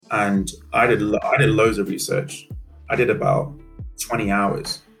and I did loads of research. I did about 20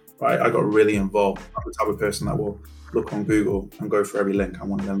 hours. Right, I got really involved. I'm the type of person that will look on Google and go for every link. I'm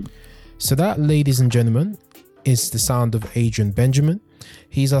one of them. So that, ladies and gentlemen, is the sound of Adrian Benjamin.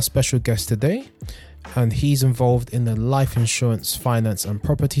 He's our special guest today, and he's involved in the life insurance, finance, and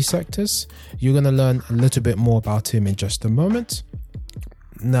property sectors. You're going to learn a little bit more about him in just a moment.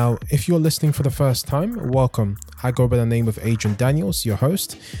 Now, if you're listening for the first time, welcome. I go by the name of Adrian Daniels, your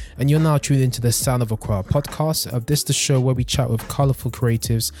host, and you're now tuned into the Sound of Accra podcast. This is the show where we chat with colorful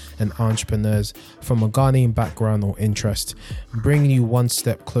creatives and entrepreneurs from a Ghanaian background or interest, bringing you one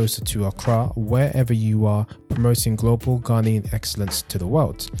step closer to Accra, wherever you are, promoting global Ghanaian excellence to the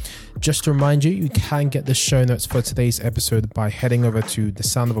world. Just to remind you, you can get the show notes for today's episode by heading over to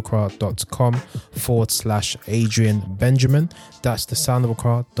thesoundofaccra.com/Adrian Benjamin. That's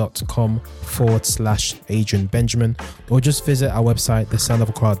thesoundofaccra.com/Adrian Benjamin. Or just visit our website,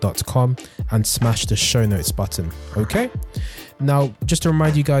 thesoundofaccra.com, and smash the show notes button. Okay? Now, just to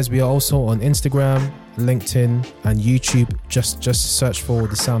remind you guys, we are also on Instagram, LinkedIn, and YouTube. Just search for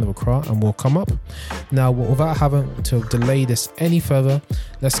The Sound of Accra and we'll come up. Now, without having to delay this any further,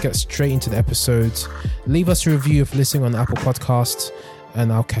 let's get straight into the episodes. Leave us a review if listening on Apple Podcasts,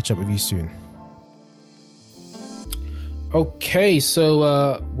 and I'll catch up with you soon. Okay,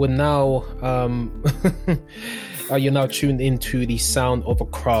 so we're now you're now tuned into the Sound of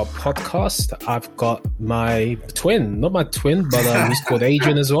Accra podcast. I've got my twin, not my twin, but he's called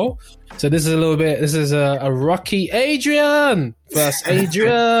Adrian as well. So this is a Rocky Adrian versus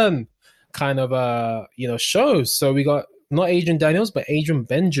Adrian kind of show. So we got not Adrian Daniels, but Adrian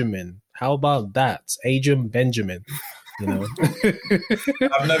Benjamin. How about that? Adrian Benjamin. You know,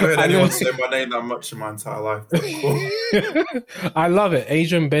 I've never heard anyone say my name that much in my entire life. I love it,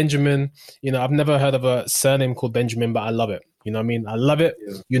 Adrian Benjamin. You know, I've never heard of a surname called Benjamin, but I love it. You know what I mean? I love it.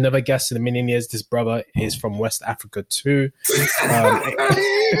 Yeah. You never guess in a million years this brother is from West Africa too.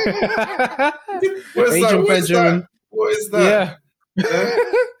 Adrian Benjamin. What is that? Yeah.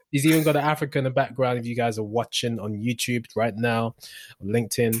 He's even got an Africa in the background if you guys are watching on YouTube right now, on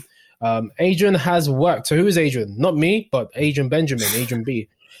LinkedIn. Adrian has worked. So who is Adrian? Not me, but Adrian Benjamin, Adrian B.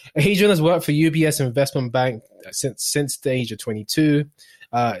 Adrian has worked for UBS Investment Bank since the age of 22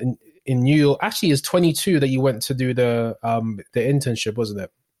 in New York. Actually, it's 22 that you went to do the internship, wasn't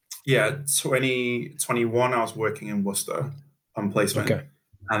it? Yeah, 2021 I was working in Worcester on placement. Okay.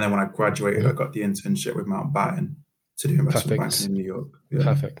 And then when I graduated, I got the internship with Mountbatten to do investment banking in New York. Yeah.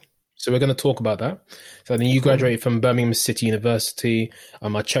 Perfect. So we're going to talk about that. So then you graduated from Birmingham City University.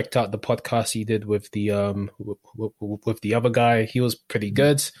 I checked out the podcast you did with the other guy. He was pretty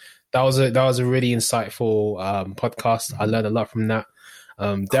good. That was a really insightful podcast. I learned a lot from that.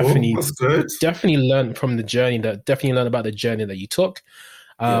 Definitely learned from the journey. Definitely learned about the journey that you took.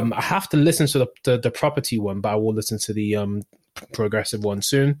 I have to listen to the property one, but I will listen to the progressive one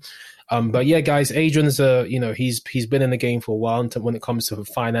soon. But yeah, guys, Adrian's he's been in the game for a while when it comes to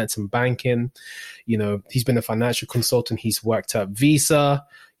finance and banking. You know, he's been a financial consultant. He's worked at Visa,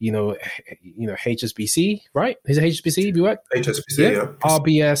 HSBC, right? Is it HSBC? Have you worked? HSBC, yeah.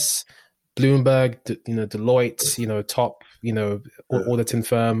 RBS, Bloomberg, Deloitte, top, auditing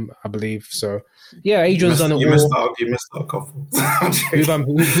firm, I believe. So yeah, Adrian's done it all. You missed out a couple. Who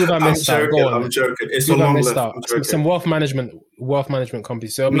have I missed out? Go on. I'm joking. It's a long list. Some wealth management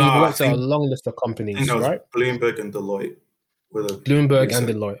companies. So you've worked at a long list of companies, right? Bloomberg and Deloitte. Bloomberg and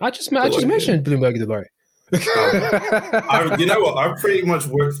Deloitte. I just mentioned Bloomberg and Deloitte. You know what? I've pretty much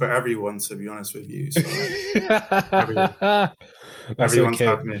worked for everyone, to be honest with you. So everyone's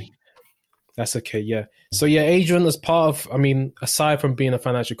had me. That's okay, yeah. So yeah, Adrian, as part of, aside from being a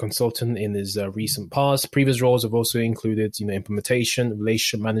financial consultant in his recent past, previous roles have also included, implementation,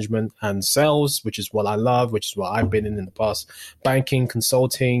 relationship management, and sales, which is what I love, which is what I've been in the past. Banking,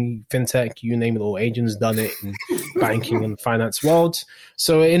 consulting, fintech, you name it all. Adrian's done it in banking and finance world.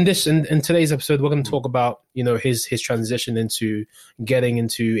 So in today's episode, we're going to talk about, his transition into getting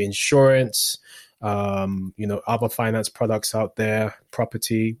into insurance, other finance products out there,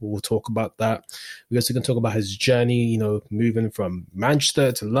 property. We'll talk about that. We're also going to talk about his journey, moving from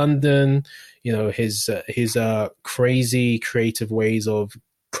Manchester to London, his crazy creative ways of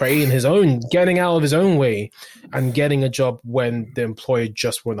creating his own, getting out of his own way and getting a job when the employer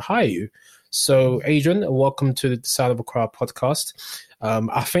just won't hire you. So Adrian, welcome to the Sound of Accra podcast.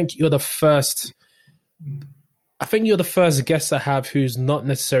 I think you're the first guest I have who's not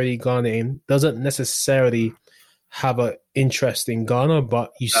necessarily Ghanaian, doesn't necessarily have an interest in Ghana,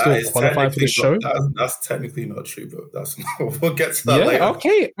 but you still qualify for the show. That's technically not true, but we'll get to that later.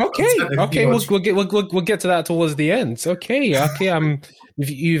 Okay. We'll get to that towards the end. Okay.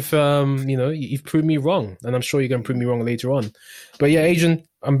 you've proved me wrong, and I'm sure you're going to prove me wrong later on. But yeah, Adrian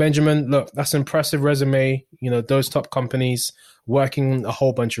and Benjamin, look, that's an impressive resume. Those top companies working a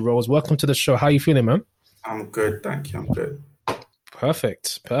whole bunch of roles. Welcome to the show. How you feeling, man? I'm good, thank you. I'm good.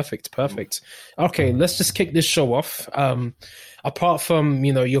 Perfect. Okay, let's just kick this show off. Apart from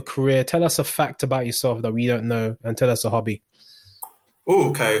your career, tell us a fact about yourself that we don't know, and tell us a hobby.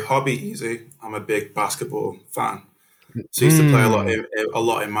 Oh, okay. Hobby easy. I'm a big basketball fan. So I used to play Mm. a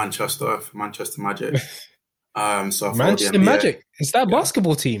lot in Manchester for Manchester Magic. So I followed the Manchester NBA. Magic. Is that a Yeah,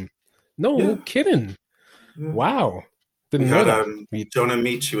 basketball team? No yeah, kidding. yeah. Wow. We Didn't know had that. John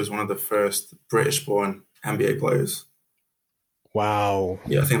Amici was one of the first British-born NBA players. Wow.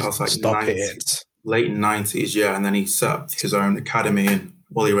 Yeah, I think that was like Stop it. late 90s. Yeah, and then he set up his own academy in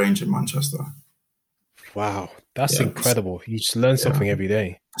Wally Range in Manchester. Wow. That's Yeah, incredible. You just learn yeah. something every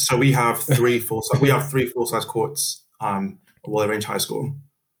day. So we have three full-size courts at Wally Range High School.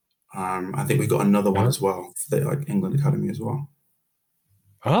 I think we got another one Huh? as well, for the England Academy as well.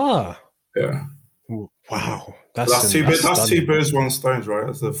 Ah. Yeah. Yeah. Wow. So That's that's two stunning. birds, one stone, right?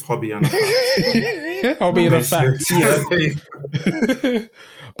 That's a hobby and a fact. I'll be the fact, yeah. Yeah.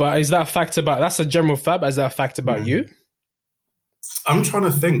 But is that a fact about that's a general fact, but is that a fact about you? I'm trying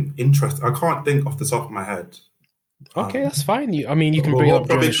to think. Interesting. I can't think off the top of my head. Okay, that's fine. You can bring it We'll up during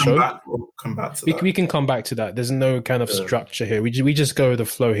probably the show. We'll come back to We that. can come back to that. There's no kind of Yeah. structure here. We just go with the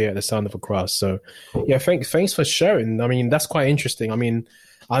flow here at the sound of a cross. So yeah, thanks for sharing. I mean, that's quite interesting. I mean,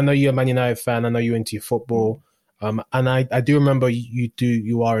 I know you're a Man United fan. I know you're into football. And I do remember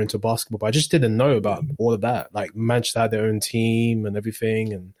you are into basketball, but I just didn't know about all of that. Like Manchester had their own team and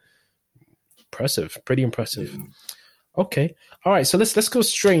everything, and pretty impressive. Yeah. Okay, all right. So let's go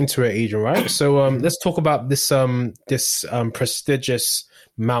straight into it, Adrian. Right. So let's talk about this prestigious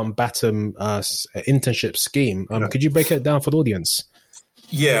Mountbatten internship scheme. Could you break it down for the audience?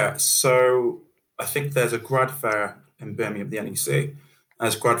 Yeah. So I think there's a grad fair in Birmingham, the NEC.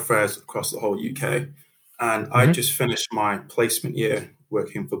 There's grad fairs across the whole UK. And I just finished my placement year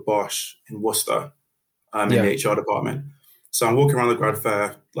working for Bosch in Worcester in the HR department. So I'm walking around the grad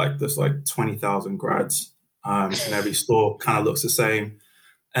fair, like there's like 20,000 grads, and every store kind of looks the same.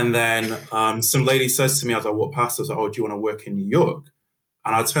 And then some lady says to me as I walk past, I was like, "Oh, do you want to work in New York?"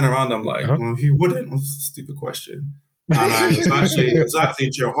 And I turn around, I'm like, "Well, who wouldn't?" That's a stupid question. And it's actually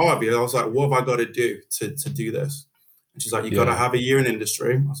Joe Harvey. I was like, "What have I got to do to do this?" And she's like, "You got to have a year in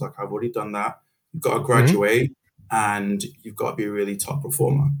industry." I was like, "I've already done that. You've got to graduate and you've got to be a really top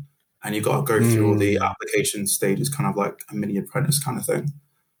performer. And you've got to go through all the application stages, kind of like a mini apprentice kind of thing."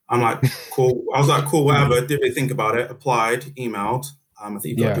 I'm like, cool. I was like, cool, whatever. Didn't really think about it. Applied, emailed. I think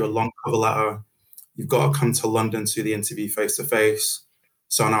you've got to do a long cover letter. You've got to come to London to the interview face to face.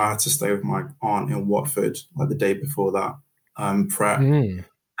 So now I had to stay with my aunt in Watford like the day before that prep. And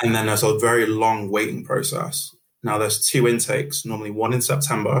then there's a very long waiting process. Now there's two intakes, normally one in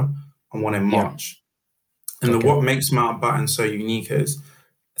September and one in March. And what makes Mountbatten so unique is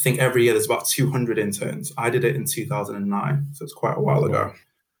I think every year there's about 200 interns. I did it in 2009, so it's quite a while ago.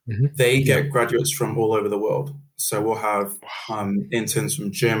 They get graduates from all over the world. So we'll have interns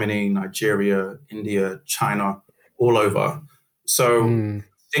from Germany, Nigeria, India, China, all over. So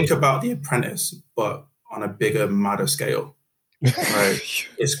think about The Apprentice, but on a bigger, madder scale. Right?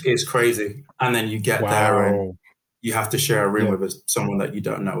 It's crazy. And then you get there and you have to share a room with someone that you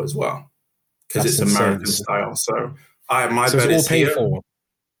don't know as well, because it's American style. So my so bet it's all paid here. for.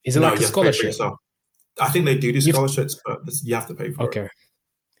 Is it like a scholarship? I think they do scholarships, but you have to pay for it.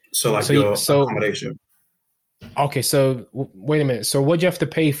 So your accommodation. Okay, so wait a minute. So what do you have to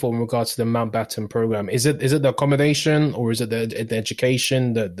pay for in regards to the Mountbatten program? Is it the accommodation, or is it the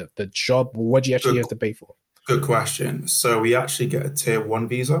education, the job? What do you actually have to pay for? Good question. So we actually get a tier 1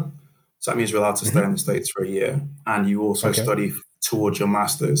 visa. So that means you're allowed to stay in the States for a year, and you also study towards your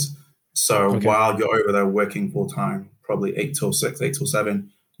master's. So while you're over there working full time, probably 8 till 6, 8 till 7,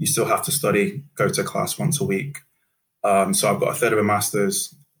 you still have to study, go to class once a week. So I've got a third of a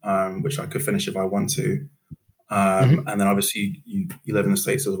master's, which I could finish if I want to. And then obviously you live in the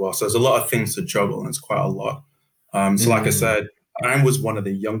States as well. So there's a lot of things to juggle, and it's quite a lot. So like I said, I was one of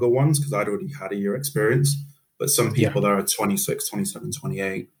the younger ones because I'd already had a year experience. But some people that are 26, 27,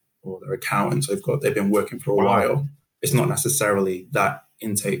 28, or they're accountants, they've been working for a while. It's not necessarily that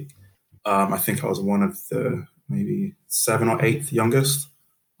intake. I think I was one of the maybe 7th or 8th youngest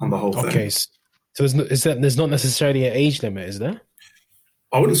on the whole thing. Okay, so there's not necessarily an age limit, is there?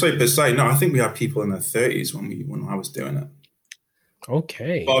 I wouldn't say per se. No, I think we had people in their 30s when I was doing it.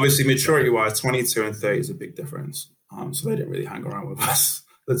 Okay. But obviously, maturity-wise, 22 and 30 is a big difference. So they didn't really hang around with us,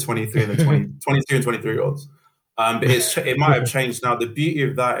 the 23 and the 22 and 23-year-olds. But it might have changed now. The beauty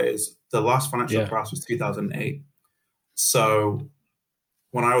of that is the last financial Yeah. crash was 2008. So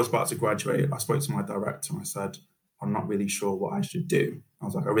when I was about to graduate, I spoke to my director and I said, I'm not really sure what I should do. I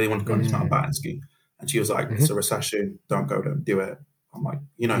was like, I really want to go into Mountbatten ski. And she was like, it's a recession. Don't go, don't do it. I'm like,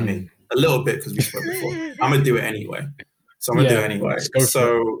 you know me, a little bit because we spoke before. I'm gonna do it anyway. So I'm gonna do it anyway. Just go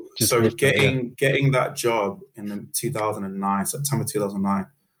for it. Just So go for it, getting that job in the 2009, September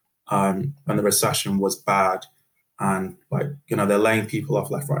 2009, when the recession was bad, and like they're laying people off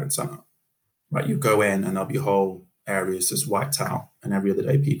left, right, and center. Right, you go in and there'll be whole areas just wiped out, and every other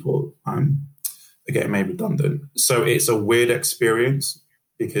day people are getting made redundant. So it's a weird experience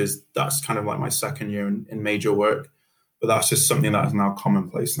because that's kind of like my second year in major work, but that's just something that is now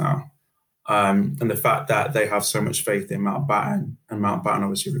commonplace now. And the fact that they have so much faith in Mountbatten, and Mountbatten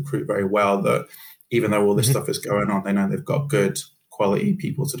obviously recruit very well, that even though all this stuff is going on, they know they've got good quality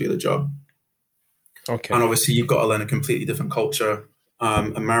people to do the job. Okay. And obviously you've got to learn a completely different culture.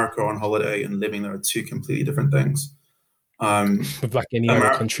 America on holiday and living there are two completely different things. Like any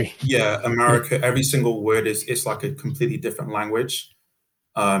other country. Yeah, America, every single word it's like a completely different language.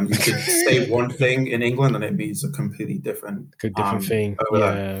 You could say one thing in England and it means a completely different thing.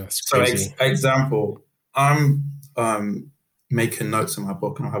 Yeah, it's crazy. So example, I'm making notes in my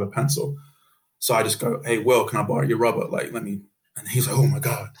book and I have a pencil. So I just go, hey, Will, can I borrow your rubber? Like, let me. And he's like, oh my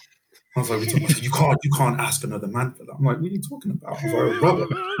God. I was like, you can't ask another man for that. I'm like, what are you talking about? I was like, rubber.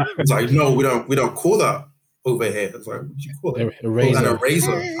 He's like, no, we don't call that over here. I was like, what do you call it? Eraser. An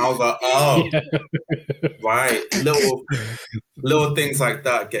eraser. I was like, oh, right. Little things like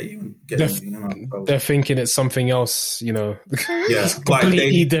that get you. They're thinking it's something else, Yeah, it's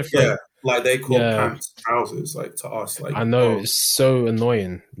completely different. Yeah, like they call pants trousers. Like to us, like I know it's so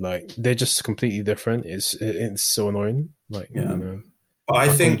annoying. Like they're just completely different. It's so annoying. Like But I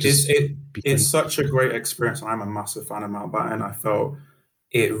think it's such a great experience, and I'm a massive fan of Mountbatten. I felt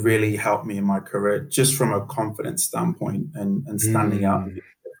it really helped me in my career, just from a confidence standpoint and standing out and being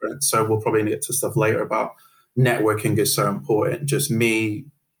different. So we'll probably get to stuff later about networking is so important. Just me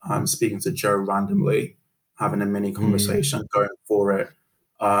speaking to Joe randomly, having a mini conversation, going for it,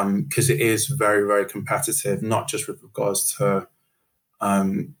 because it is very, very competitive, not just with regards to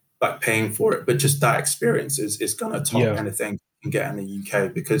like paying for it, but just that experience is going to top anything you can get in the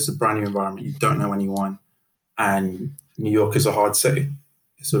UK, because it's a brand new environment. You don't know anyone, and New York is a hard city.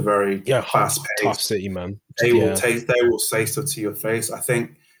 It's a very fast-paced, tough city, man. They will say stuff to your face. I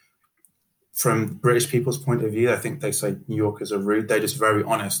think from British people's point of view, I think they say New Yorkers are rude. They're just very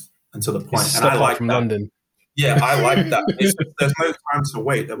honest and to the point. And I like from that. London. Yeah, I like that. There's no time to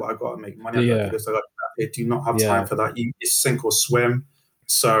wait. They're like, I got to make money. They do not have time for that. It's sink or swim.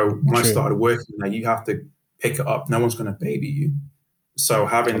 So when I started working there, you have to pick it up. No one's going to baby you. So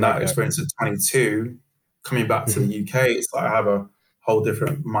having that experience at 22, coming back to the UK, it's like I have a whole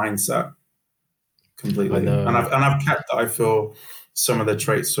different mindset completely. I know. And I've kept that. I feel some of the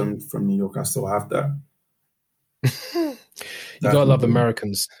traits from New York, I still have that. You gotta love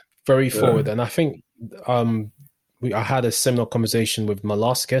Americans. Very forward. And I think I had a similar conversation with my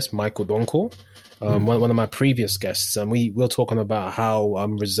last guest, Michael Donkor, one of my previous guests, and we were talking about how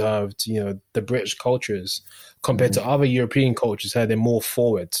reserved, the British culture is compared to other European cultures, how they're more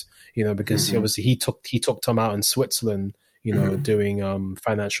forward, because obviously he took time out in Switzerland, doing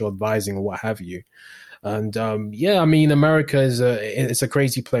financial advising or what have you. And I mean, America it's a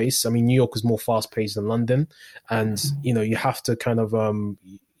crazy place. I mean, New York is more fast paced than London, and you have to kind of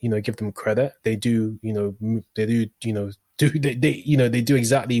give them credit. They do, they do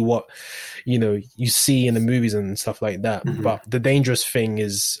exactly what you see in the movies and stuff like that. But the dangerous thing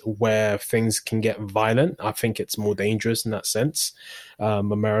is where things can get violent. I think it's more dangerous in that sense,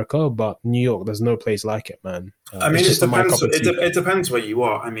 America. But New York, there's no place like it, man. I mean, it depends where you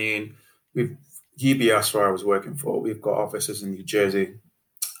are. I mean, we've UBS, where I was working for, we've got offices in New Jersey,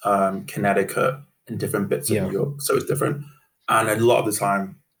 Connecticut, and different bits of New York. So it's different. And a lot of the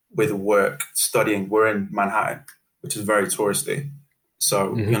time with work, studying, we're in Manhattan, which is very touristy.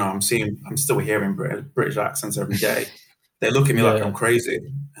 So, I'm still hearing British accents every day. They look at me like I'm crazy.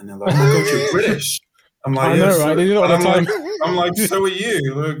 And they're like, oh my God, you're British. I'm like, I know, right? They do it all the time. I'm like, so are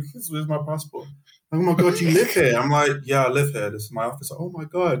you? Look, this is my passport. Oh my God, you live here? I'm like, yeah, I live here. This is my office. Oh my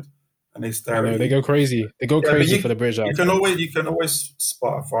God. And they stare at you. They go crazy. They go crazy for the British accent. You can always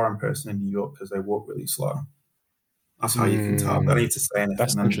spot a foreign person in New York because they walk really slow. That's how you can tell. They don't need to say anything.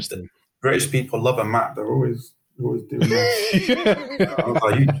 That's interesting. British people love a map. They're always doing that. I was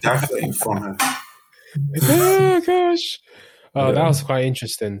like, you definitely ain't from here. Oh gosh. Oh, that Yeah. was quite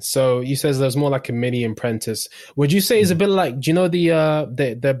interesting. So you says there's more like a mini apprentice. Would you say it's a Mhm. bit like, do you know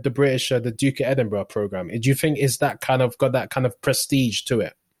the British the Duke of Edinburgh program? Do you think is that kind of got that kind of prestige to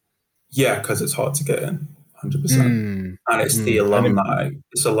it? Yeah, because it's hard to get in, 100%. Mm, And it's the and alumni.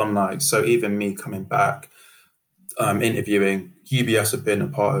 It's alumni. So even me coming back, interviewing, UBS have been a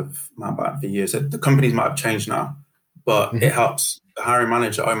part of Mountbatten for years. The companies might have changed now, but it mhm. helps. The hiring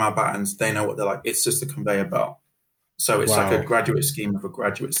manager at Mountbattens, they know what they're like. It's just a conveyor belt. So it's like a Wow. graduate scheme of a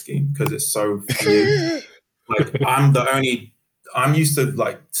graduate scheme because it's so few. Like I'm used to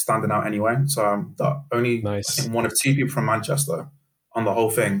like standing out anyway. So I'm the only, I Nice. think one of two people from Manchester on the whole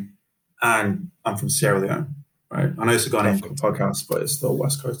thing. And I'm from Sierra Leone, right? I know it's a Ghanaian Perfect. podcast, but it's still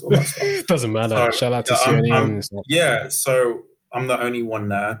West Coast, all that stuff. Doesn't matter. So Shout out to yeah, Sierra Leone. It's not, yeah, so I'm the only one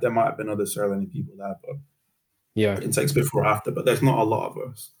there. There might have been other Sierra Leone people there, but yeah. intakes before or after, but there's not a lot of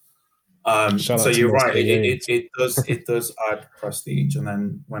us. Shout So out to you're most right. Nigerians. It does add prestige. And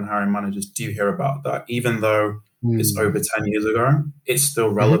then when hiring managers do hear about that, even though it's Mm. over 10 years ago, it's still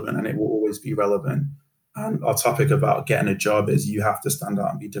Hmm. relevant and it will always be relevant. And our topic about getting a job is you have to stand out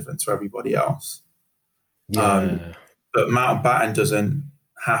and be different to everybody else. Um, Yeah. but Mountbatten doesn't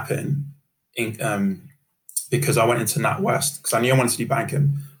happen because I went into NatWest because I knew I wanted to do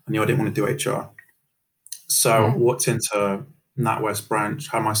banking. I knew I didn't want to do HR. So I Hmm. walked into NatWest branch,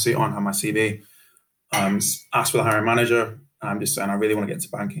 had my suit on, had my CV, asked for the hiring manager. And I'm just saying, I really want to get into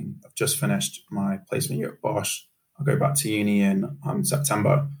banking. I've just finished my placement year at Bosch. I'll go back to uni in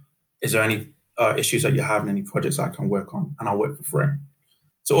September. Is there any issues that you have and any projects I can work on? And I'll work for free.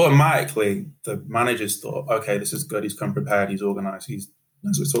 So automatically, the managers thought, okay, this is good. He's come prepared. He's organized. He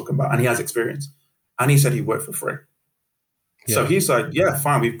knows what he's talking about. And he has experience. And he said he worked for free. So Yeah. he's like, yeah,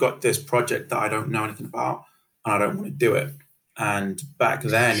 fine. We've got this project that I don't know anything about and I don't want to do it. And back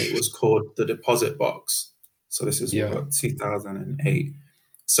then it was called the deposit box. So this is Yeah. what, 2008.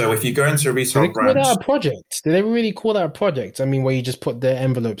 So if you go into a Do they retail call branch, that a project? Do they really call that a project? I mean, where you just put the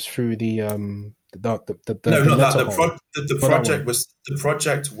envelopes through no, the not that. letter hole? The Not that one. project was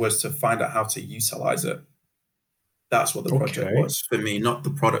to find out how to utilize it. That's what the project Okay. was for me, not the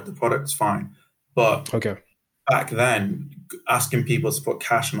product. The product's fine. But Okay. back then, asking people to put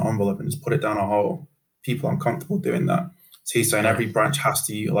cash in an envelope and just put it down a hole, people are uncomfortable doing that. So he's saying Yeah. every branch has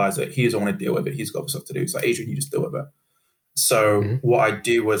to utilize it. He doesn't want to deal with it. He's got stuff to do. So Adrian, you just deal with it. So Hmm. what I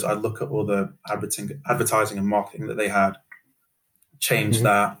do was I look at all the advertising and marketing that they had, change Hmm.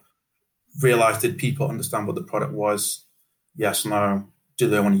 that, realize did people understand what the product was? Yes, no. Do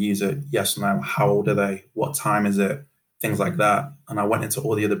they want to use it? Yes, no. How old are they? What time is it? Things like that. And I went into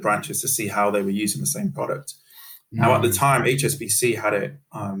all the other branches to see how they were using the same product. Now, at the Mm. time, HSBC had it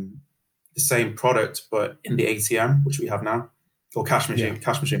the same product, but in the ATM, which we have now, or Yeah. cash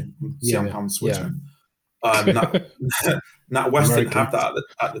machine. See, Yeah. I'm Yeah. switching. Yeah. Not West didn't American. have that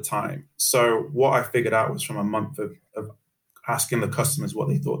at the time. So what I figured out was from a month of asking the customers what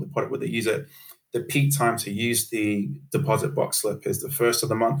they thought of the product, would they use it. The peak time to use the deposit box slip is the first of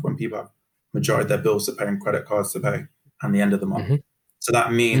the month when people have majority of their bills to pay and credit cards to pay, and the end of the month. Hmm. So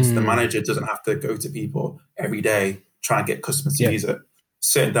that means the Mm. manager doesn't have to go to people every day try and get customers to Yeah. use it.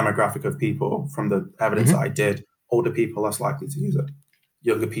 Certain demographic of people, from the evidence that Hmm. I did, older people less likely to use it.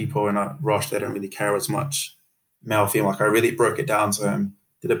 Younger people in a rush, they don't really care as much. Male, female, like I really broke it down to him,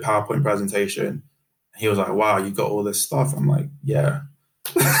 did a PowerPoint presentation. He was like, wow, you got all this stuff. I'm like, yeah.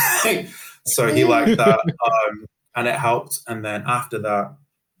 So he liked that. And it helped. And then after that,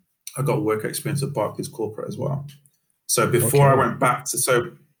 I got work experience at Barclays Corporate as well. So before I Okay. went back to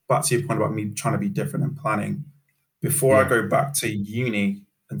your point about me trying to be different and planning, before I Yeah. go back to uni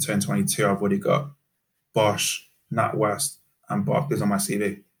in 2022, I've already got Bosch, NatWest, and Barclays on my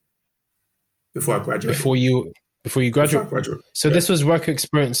CV before I graduated. Before you before you Before I graduate. graduated, So yeah. this was work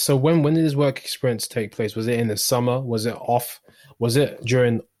experience. So when did this work experience take place? Was it in the summer? Was it off? Was it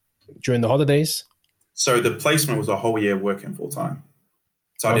during the holidays? So the placement was a whole year working full time.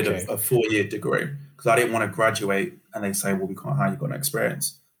 So I did Okay. a 4 year degree because I didn't want to graduate and they say, well, we can't hire you, got no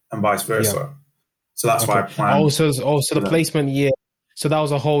experience, and vice Yeah. versa. So that's why Okay. I planned So the for that. placement year. So that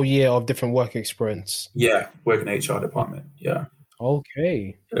was a whole year of different work experience. Yeah, work in HR Oh, department. Yeah.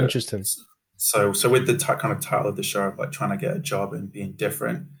 okay. Yeah. Interesting. So with the kind of title of the show of like trying to get a job and being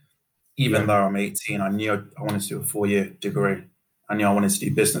different, even Yeah. though I'm 18, I knew I wanted to do a 4 year degree. I knew I wanted to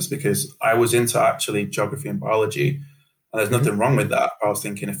do business because I was into actually geography and biology, and there's Hmm. nothing wrong with that. I was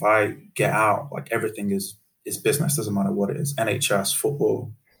thinking if I get out, like everything is business. Doesn't matter what it is, NHS,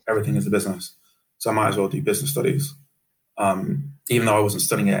 football, everything is a business. So I might as well do business studies, even though I wasn't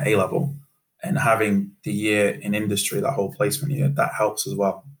studying at A level. And having the year in industry, that whole placement year, that helps as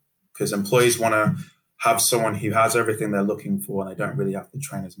well because employees want to have someone who has everything they're looking for and they don't really have to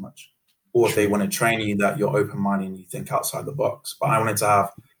train as much. Or if they True. want to train you, that you're open-minded and you think outside the box. But I wanted to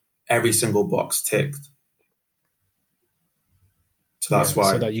have every single box ticked. So that's Yeah,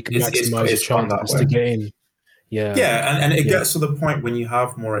 so why that you can maximize your it's gone that chances to way. get in. Yeah, Yeah, and it yeah, gets to the point when you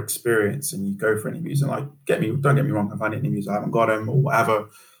have more experience and you go for interviews and like don't get me wrong, I've had interviews I haven't got them or whatever,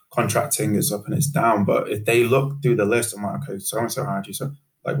 contracting is up and it's down. But if they look through the list, I'm like, okay, so and so hired you, so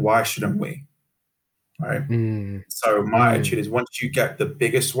like why shouldn't we? Right. mm, So my attitude mm. is once you get the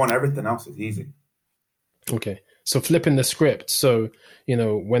biggest one, everything else is easy. Okay. So flipping the script. So,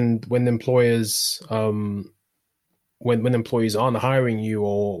 when employers when employees aren't hiring you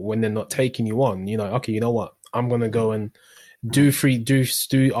or when they're not taking you on, okay, you know what? I'm gonna go and do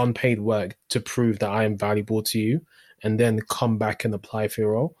unpaid work to prove that I am valuable to you, and then come back and apply for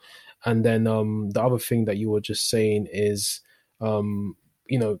your role. And then the other thing that you were just saying is,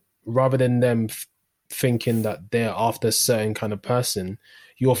 rather than them thinking that they're after a certain kind of person,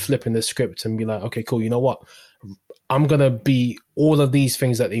 you're flipping the script and be like, okay, cool. You know what? I'm gonna be all of these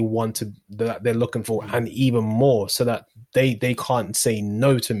things that they're looking for, and even more, so that they can't say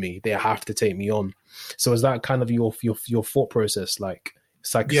no to me. They have to take me on. So is that kind of your thought process, like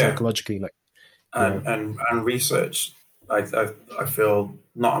Yeah, psychologically, like yeah, and research. I feel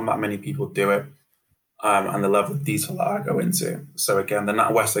not that many people do it, and the level of detail that I go into. So again, the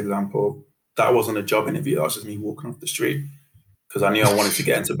NatWest example, that wasn't a job interview. That was just me walking off the street because I knew I wanted to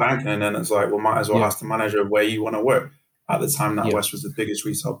get into banking. And then it's like, well, might as well yeah, ask the manager where you want to work. At the time, yeah, NatWest was the biggest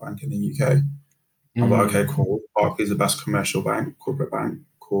retail bank in the UK. I was like, okay, mm, cool. Barclays the best commercial bank, corporate bank,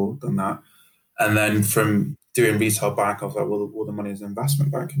 cool, done that. And then from doing retail bank, I was like, well, all the money is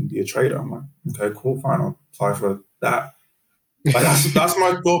investment bank and be a trader. I'm like, okay, cool, fine, I'll apply for that. Like that's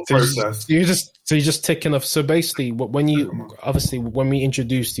my thought So process. you're just ticking off. So basically, when you obviously when we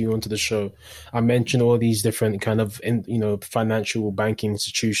introduced you onto the show, I mentioned all these different kind of financial banking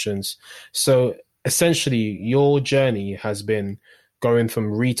institutions. So essentially, your journey has been going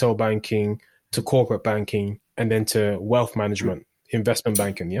from retail banking to corporate banking and then to wealth management, investment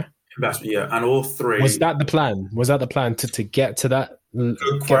banking. Yeah, Investment, yeah, and all was three. that the plan? Was that the plan to Good get to that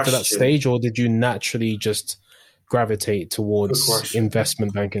question. stage, or did you naturally just gravitate Good towards question.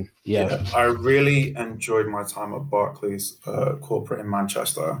 investment banking? Yeah. Yeah, I really enjoyed my time at Barclays corporate in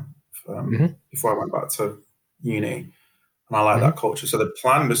Manchester Hmm. before I went back to uni. And I like Hmm. that culture. So the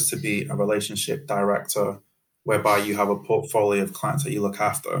plan was to be a relationship director whereby you have a portfolio of clients that you look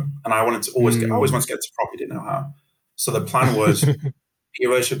after. And I always wanted to get to property, didn't know how. So the plan was be a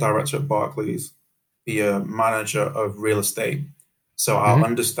relationship director at Barclays, be a manager of real estate. So I'll Hmm.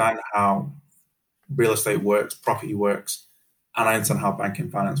 understand how real estate works, property works, and I understand how banking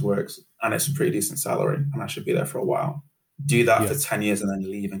finance works. And it's a pretty decent salary, and I should be there for a while. Do that Yeah. for 10 years and then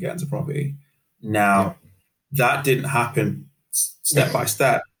leave and get into property. Yeah. Now, that didn't happen step by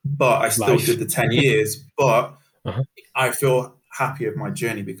step, but I still Life. did the 10 years. But Uh-huh. I feel happy with my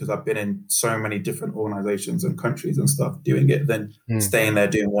journey because I've been in so many different organizations and countries and stuff doing it, then Mm. staying there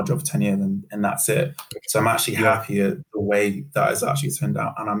doing one job for 10 years and that's it. So I'm actually Yeah. happy at the way that has actually turned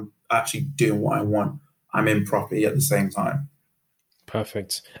out and I'm actually doing what I want. I'm in property at the same time.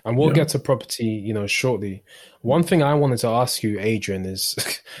 Perfect. And we'll Yeah. get to property, shortly. One thing I wanted to ask you, Adrian, is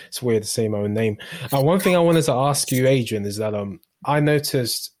it's weird to say my own name. One thing I wanted to ask you, Adrian, is that I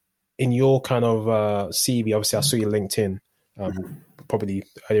noticed in your kind of CV, obviously I saw your LinkedIn probably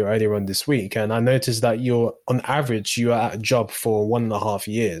earlier on this week, and I noticed that you're on average you are at a job for 1.5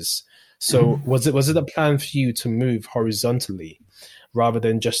 years. So Mhm. was it a plan for you to move horizontally rather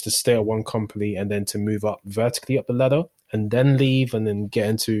than just to stay at one company and then to move up vertically up the ladder and then leave and then get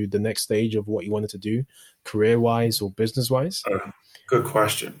into the next stage of what you wanted to do career wise or business wise? Good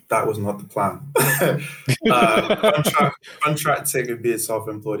question. That was not the plan. Contracting and being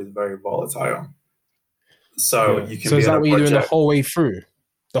self-employed is very volatile. So Yeah. you can So be is in that a what you're doing the project. whole way through?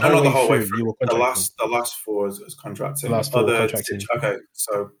 The No, whole not the way whole way through, through. you were The contracting. last four is The contracting. last four contracting. Okay,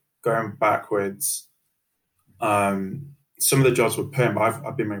 so going backwards, some of the jobs were perm, but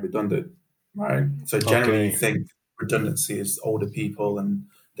I've been made redundant, right? So generally, you Okay. think redundancy is older people and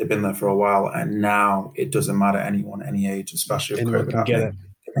they've been there for a while, and now it doesn't matter anyone, any age, especially with Anyone COVID can get happening,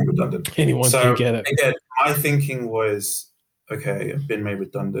 it. get made redundant. Anyone can So get it. again, my thinking was, okay, I've been made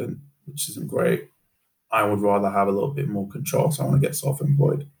redundant, which isn't great. I would rather have a little bit more control, so I want to get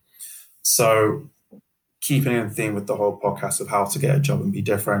self-employed. So keeping in theme with the whole podcast of how to get a job and be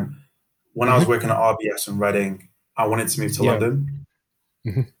different. When I was Hmm. working at RBS in Reading, I wanted to move to Yeah. London.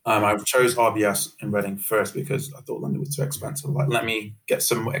 Hmm. I chose RBS in Reading first because I thought London was too expensive. Like, let me get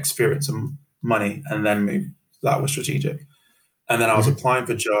some experience and money and then move. That was strategic. And then I was Hmm. applying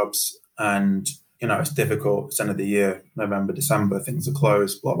for jobs and it's difficult. It's end of the year, November, December, things are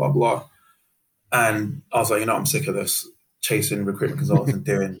closed, blah, blah, blah. And I was like, I'm sick of this chasing recruitment consultants and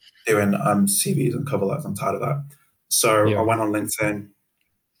doing CVs and cover letters. I'm tired of that. So I Yeah. went on LinkedIn.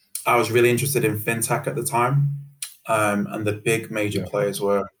 I was really interested in fintech at the time. And the big major Yeah. players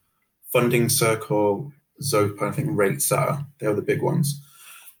were Funding Circle, Zopa, I think RateSetter. They were the big ones.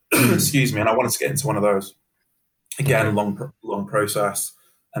 Excuse me. And I wanted to get into one of those. Again, Okay. long process.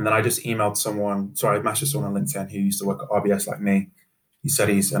 And then I just emailed someone. Sorry, I messaged someone on LinkedIn who used to work at RBS like me. He said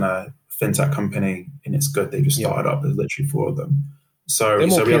he's in a fintech company and it's good. They just Yeah. started up. There's literally 4 of them. So They're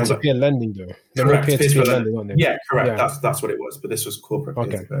more we haven't got peer-to-peer lending, though. They're more correct peer-to-peer lending, aren't they? Yeah, correct. Yeah. That's what it was. But this was corporate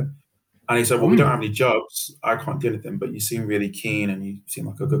Okay. peer-to-peer. And he said, well, we don't have any jobs. I can't do anything, but you seem really keen and you seem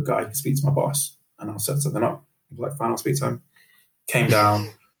like a good guy. You can speak to my boss. And I'll set something up. He was like, fine, I'll speak to him. Came down.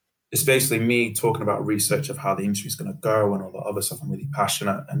 It's basically me talking about research of how the industry is going to go and all the other stuff. I'm really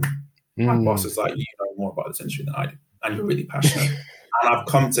passionate. And my boss is like, you know more about this industry than I do. And you're really passionate. And I've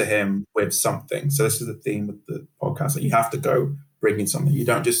come to him with something. So this is the theme with the podcast, that you have to go bring in something. You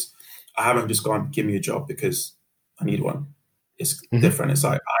don't just, I haven't just gone, give me a job because I need one. It's different. It's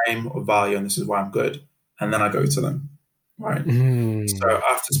like, I'm of value and this is why I'm good. And then I go to them. Right. So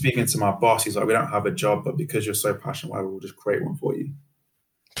after speaking to my boss, he's like, we don't have a job, but because you're so passionate, why we'll just create one for you.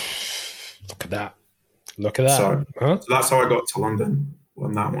 Look at that. Look at that. So that's how I got to London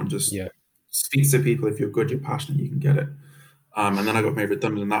on that one. Just speak to people. If you're good, you're passionate, you can get it. And then I got made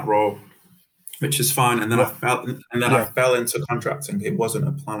redundant in that role, which is fine. And then I fell into contracting. It wasn't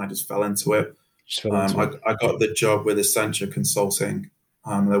a plan. I just fell into it. I got the job with Accenture Consulting.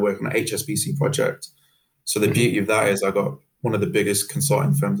 They're working on an HSBC project. So the beauty of that is I got one of the biggest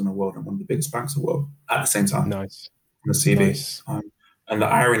consulting firms in the world and one of the biggest banks in the world at the same time. Nice. On the CV. Nice. And the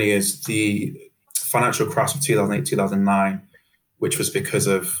irony is the financial crash of 2008, 2009, which was because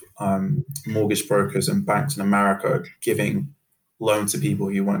of mortgage brokers and banks in America giving loans to people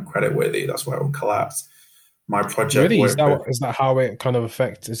who weren't creditworthy. That's why it will collapse. My project. Really? Is that how it kind of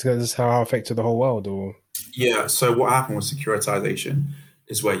affects? Is this how it affected the whole world? Or yeah. So what happened was securitization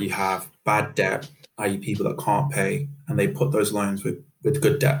is where you have bad debt, i.e. people that can't pay, and they put those loans with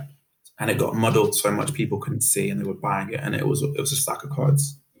good debt. And it got muddled so much people couldn't see, and they were buying it, and it was a stack of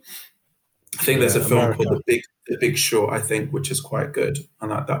cards. I think there's a film called The Big Short, I think, which is quite good,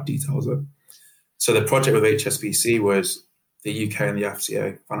 and that details it. So the project with HSBC was the UK and the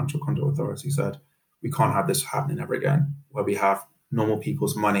FCA, Financial Conduct Authority, said we can't have this happening ever again, where we have normal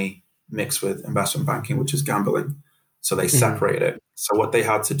people's money mixed with investment banking, which is gambling. So they separated it. So what they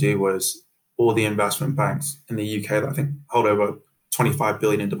had to do was all the investment banks in the UK that I think hold over 25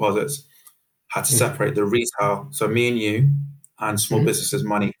 billion in deposits had to separate the retail, so me and you, and small businesses'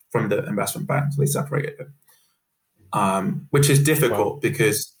 money from the investment bank. So they separated it, which is difficult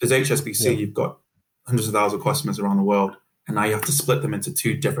because as HSBC, you've got hundreds of thousands of customers around the world, and now you have to split them into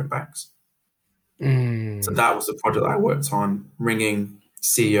 2 different banks. So that was the project that I worked on, ringing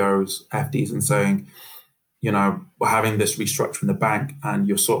CEOs, FDs, and saying, we're having this restructure in the bank, and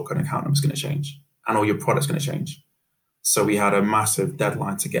your sort code account number is going to change, and all your products going to change. So we had a massive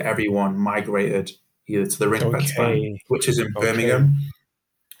deadline to get everyone migrated either to the ring-fence bank, which is in Birmingham.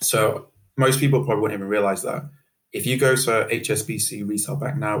 So most people probably wouldn't even realize that. If you go to HSBC retail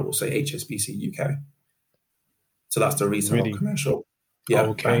bank now, it will say HSBC UK. So that's the retail commercial. Yeah.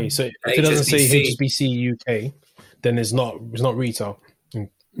 Okay. So if it doesn't say HSBC UK, then it's not retail.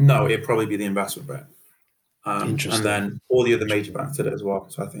 No, it'd probably be the investment bank. Interesting. And then all the other major banks did it as well.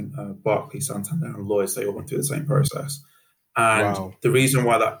 So I think Barclays, Santander, and Lloyds, they all went through the same process. And the reason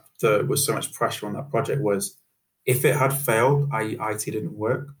why there was so much pressure on that project was if it had failed, i.e. IT didn't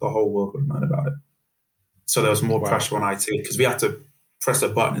work, the whole world would have known about it. So there was more pressure on IT because we had to press a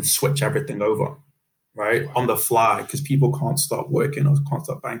button and switch everything over, right? On the fly, because people can't stop working or can't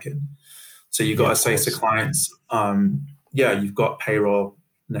stop banking. So you got to say to clients, you've got payroll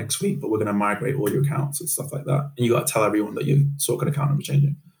next week, but we're going to migrate all your accounts and stuff like that. And you got to tell everyone that your sort code account number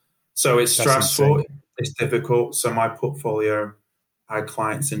changing. So it's stressful. It's difficult. So my portfolio, I had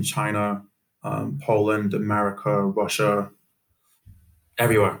clients in China, Poland, America, Russia,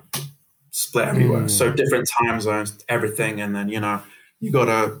 everywhere, split everywhere. So different time zones, everything. And then, you got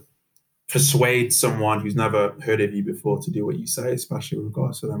to persuade someone who's never heard of you before to do what you say, especially with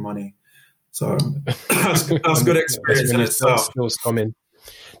regards to their money. So that's good experience in itself. Skills come in.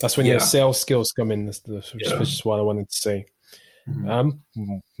 That's when your sales skills come in. Which is what I wanted to say.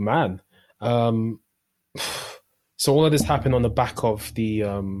 Man. So all of this happened on the back of the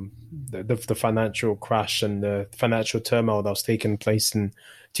financial crash and the financial turmoil that was taking place in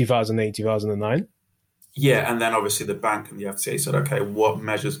 2008, 2009? Yeah, and then obviously the bank and the FCA said, okay, what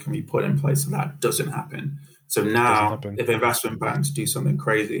measures can we put in place so that doesn't happen? So Doesn't now, happen. if investment banks do something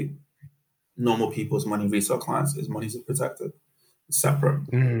crazy, normal people's money, retail clients, his money's protected, it's separate.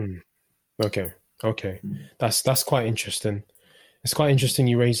 Mm. Okay. Okay. That's quite interesting. It's quite interesting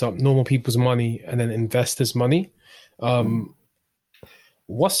you raise up normal people's money and then investors' money. Mm. Um,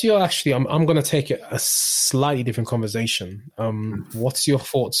 what's your actually? I'm going to take it a slightly different conversation. What's your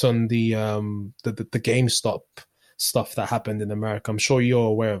thoughts on the GameStop stuff that happened in America? I'm sure you're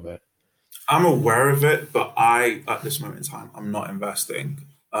aware of it. I'm aware of it, but at this moment in time, I'm not investing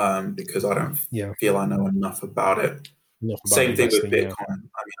because I don't Yeah, feel I know enough about it. enough about Same thing with investing. Yeah, Bitcoin. I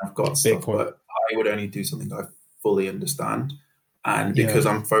mean, I've got stuff, Bitcoin. but I would only do something I fully understand. And Yeah. because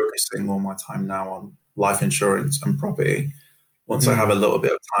I'm focusing all my time now on life insurance and property, once I have a Mm, little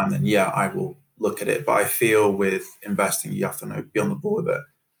bit of time, then yeah, I will look at it. But I feel with investing, you have to know, be on the ball with it.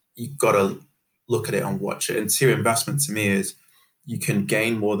 You've got to look at it and watch it. And two, investment to me is you can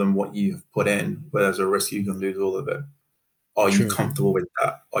gain more than what you have put in, but there's a risk you can lose all of it. Are you true. comfortable with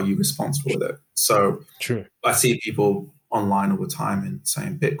that? Are you responsible with it? So True. I see people online all the time and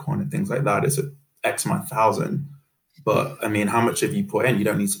saying Bitcoin and things like that is at X amount thousand. But I mean, how much have you put in? You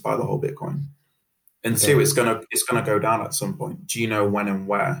don't need to buy the whole Bitcoin. And You two, don't. it's gonna go down at some point. Do you know when and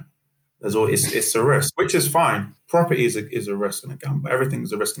where? There's all it's a risk, which is fine. Property is a risk and a gamble.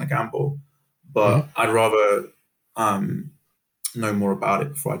 Everything's a risk and a gamble. Hmm. But I'd rather um, know more about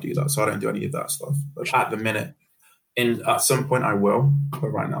it before I do that. So I don't do any of that stuff. But at the minute, in at some point I will, but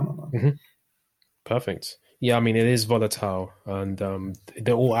right now, no. Hmm. Perfect. Yeah, I mean it is volatile, and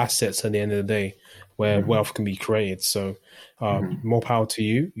they're all assets at the end of the day, where Mm-hmm. wealth can be created. So, Mm-hmm. more power to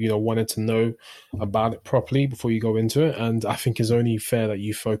you. You know, wanted to know about it properly before you go into it, and I think it's only fair that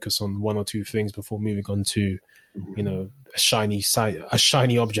you focus on one or two things before moving on to, you Mm-hmm. know, a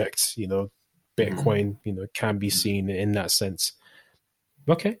shiny object. You know, Mm-hmm. Bitcoin. You know, can be seen in that sense.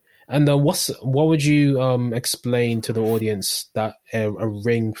 Okay. And what would you explain to the audience that a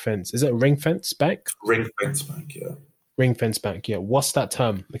ring fence is it a ring fence bank? Ring fence bank, yeah. Ring fence bank, yeah. What's that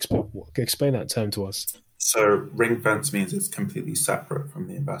term? Explain that term to us. So ring fence means it's completely separate from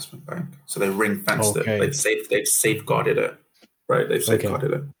the investment bank. So they ring fenced it. Okay. They've safeguarded it, right? They've Okay.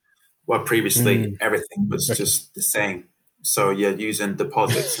 safeguarded it. Well, previously Mm, everything was okay. just the same. So you're using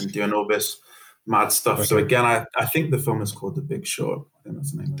deposits and doing all this mad stuff. So Okay. again, I think the film is called The Big Short. I think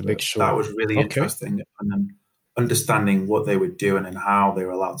that's the name The of big it. That short. was really Okay. interesting, and then understanding what they were doing and how they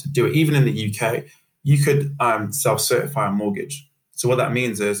were allowed to do it. Even in the UK, you could self-certify a mortgage. So what that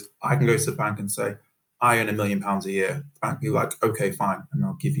means is I can go to the bank and say, I earn £1 million a year. The bank will be like, okay, fine, and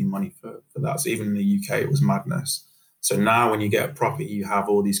I'll give you money for that. So even in the UK, it was madness. So now when you get a property, you have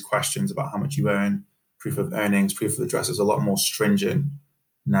all these questions about how much you earn, proof of earnings, proof of address is a lot more stringent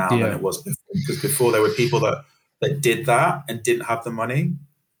now than Yeah. it was before. Because before there were people that did that and didn't have the money.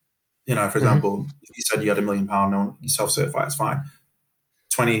 You know, for Hmm. example, if you said you had £1 million, no, you self-certify, it's fine.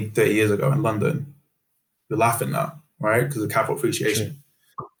 20, 30 years ago in London, you're laughing now, right? Because of capital True. appreciation.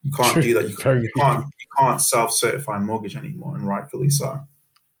 You can't True. do that. Very true. You can't self-certify a mortgage anymore, and rightfully so.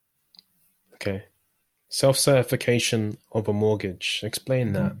 Okay. Self-certification of a mortgage.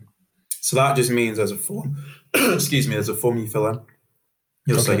 Explain that. Mhm. So that just means there's a form, excuse me, there's a form you fill in.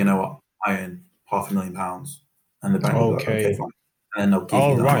 You'll say, you Okay. know what, I earn £500,000. And the bank will be like, okay, Okay. fine. And then they'll give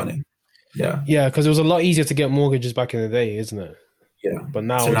All you that right. money. Yeah. Yeah, because it was a lot easier to get mortgages back in the day, isn't it? Yeah. But So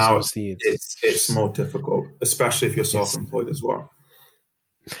now it's now obviously it's more difficult, especially if you're it's self-employed as well.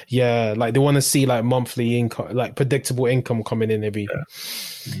 yeah, like they want to see like monthly income, like predictable income coming in every. Yeah.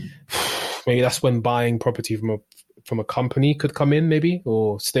 Mhm. Maybe that's when buying property from a company could come in, maybe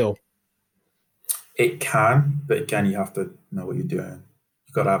or still. It can, but again, you have to know what you're doing.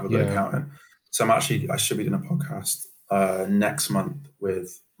 You've got to have a good Yeah. accountant. So I should be doing a podcast next month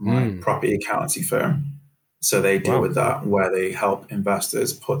with my Mm. property accountancy firm. So they deal Wow. with that, where they help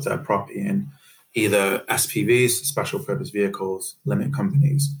investors put their property in either SPVs, special purpose vehicles, limit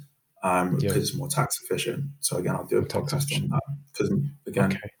companies, Yeah. because it's more tax efficient. So again, I'll do a More tax podcast on efficient. that because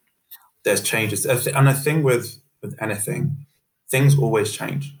again, Okay. there's changes, and the thing with anything, things always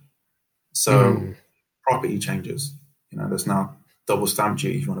change. So Mm. property changes. You know, there's now double stamp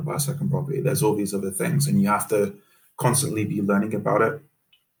duty if you want to buy a second property. There's all these other things, and you have to constantly be learning about it.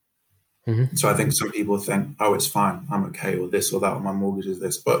 Hmm. So I think some people think, oh, it's fine, I'm okay, or this or that, or my mortgage is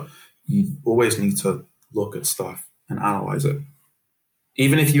this. But you always need to look at stuff and analyze it.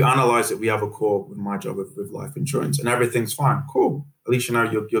 Even if you analyze it, we have a call with my job with life insurance, and everything's fine. Cool. At least you know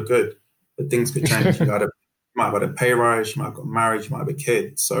you're good. But things could change. You might have had a pay rise, you might have got married, you might have a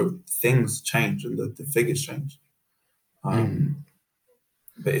kid. So things change and the figures change. Mm. Um,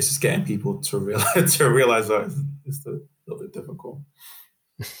 but it's just getting people to realize to realize that it's a little bit difficult.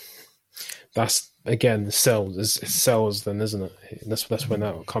 That's again sales. It's sales, then, isn't it? That's when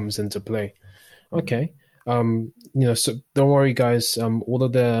that comes into play. Okay. So don't worry, guys. All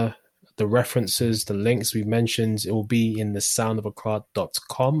of the references, the links we mentioned, it will be in the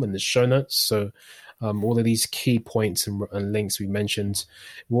soundofacard.com in the show notes. So all of these key points and links we mentioned,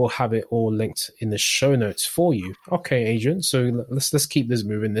 we'll have it all linked in the show notes for you. Okay, Adrian. So let's keep this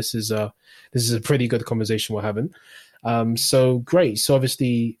moving. This is a pretty good conversation we're having. So great. So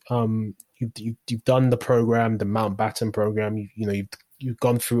obviously, you've done the program, the Mountbatten program. You've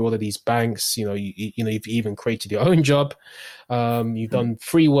gone through all of these banks. You've even created your own job. You've done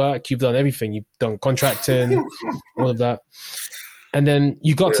free work. You've done everything. You've done contracting, all of that. And then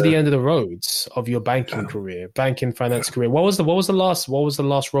you got to the end of the roads of your banking career, banking finance career. What was the last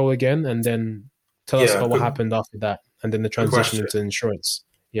role again? And then tell us about what happened after that, and then the transition into insurance.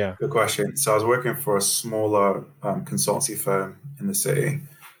 Yeah. Good question. So I was working for a smaller consultancy firm in the city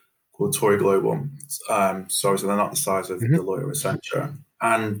called Tory Global. So they're not the size of Deloitte or Accenture.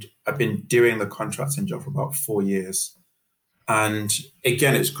 And I've been doing the contracting job for about 4 years. And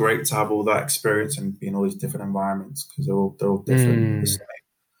again, it's great to have all that experience and be in all these different environments because they're all different.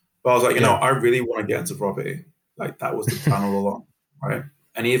 But I was like, I really want to get into property. Like that was the plan all along, right?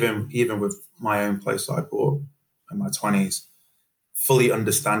 And even with my own place that I bought in my 20s, fully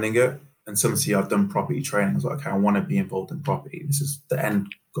understanding it. And somebody, I've done property training. I was like, okay, I want to be involved in property. This is the end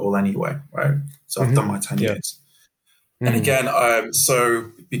goal anyway, right? So I've done my 10 years. And again,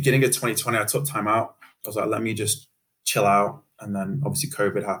 so beginning of 2020, I took time out. I was like, let me just chill out. And then obviously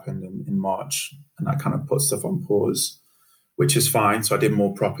COVID happened in March, and that kind of put stuff on pause, which is fine. So I did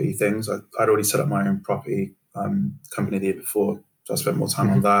more property things. I'd already set up my own property company the year before. So I spent more time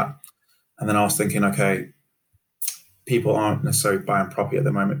on that. And then I was thinking, okay, people aren't necessarily buying property at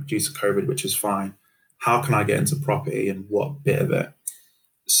the moment due to COVID, which is fine. How can I get into property and what bit of it?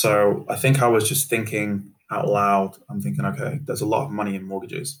 So I think I was just thinking out loud. I'm thinking, okay, there's a lot of money in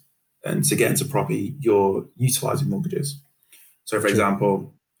mortgages. And to get into property, you're utilizing mortgages. So for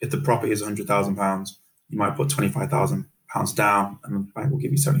example, if the property is £100,000, you might put £25,000 down and the bank will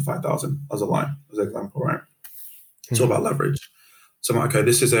give you £75,000 as a loan, as an example, right? It's all about leverage. So I'm like, okay,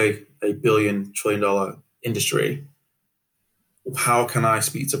 this is a $1 trillion industry. How can I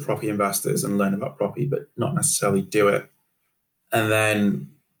speak to property investors and learn about property, but not necessarily do it? And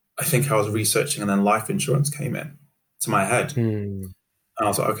then I think I was researching, and then life insurance came in to my head. And I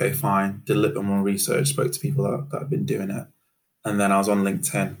was like, okay, fine. Did a little bit more research, spoke to people that have been doing it. And then I was on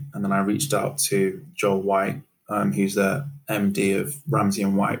LinkedIn, and then I reached out to Joel White, who's the MD of Ramsey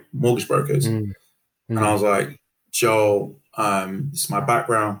and White Mortgage Brokers. And I was like, Joel, this is my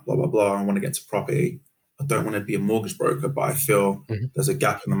background, blah, blah, blah. I want to get to property. I don't want to be a mortgage broker, but I feel there's a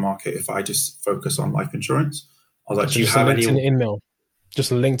gap in the market if I just focus on life insurance. I was like, do you have any...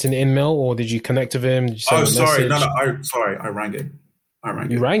 Just a LinkedIn email, or did you connect with him? Did you send him a message? No, I rang him.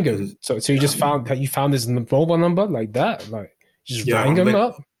 You rang him? So you just found his mobile number like that? Like, you just rang him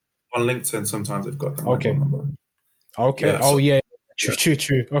up? On LinkedIn, sometimes they've got the mobile number. Okay. Yeah,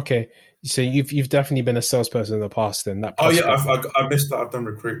 True. Okay. So you've definitely been a salesperson in the past then. I missed that. I've done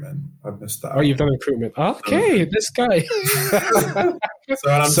recruitment. I've missed that. Oh, you've done recruitment. Okay, this guy.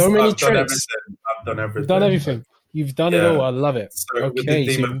 So many tricks. I've done everything. You've done everything. You've done it all. I love it. So okay,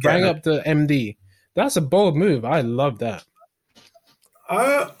 so you rang up the MD. That's a bold move. I love that.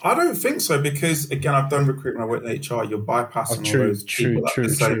 I don't think so, because again, I've done recruitment. I work in HR. You're bypassing all those people that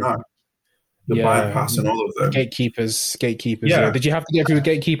say no. You're bypassing all of them. Gatekeepers. Yeah. Did you have to get through the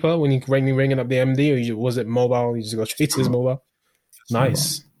gatekeeper when you ringing up the MD, or was it mobile? You just got straight to his mobile?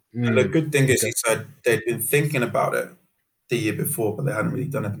 Nice. And the good thing is, he said they'd been thinking about it the year before, but they hadn't really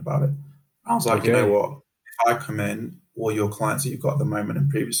done anything about it. I was like, you know what? If I come in, all your clients that you've got at the moment and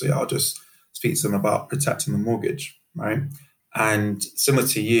previously, I'll just speak to them about protecting the mortgage, right? And similar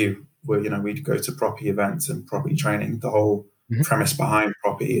to you, where we'd go to property events and property training. The whole premise behind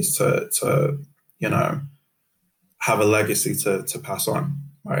property is to have a legacy to pass on,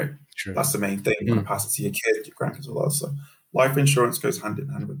 right? True. That's the main thing. You want to pass it to your kids, your grandkids, all that. So life insurance goes hand in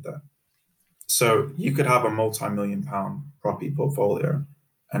hand with that. So you could have a multi-million-pound property portfolio,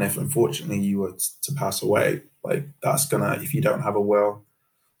 and if unfortunately you were to pass away, like that's gonna, if you don't have a will,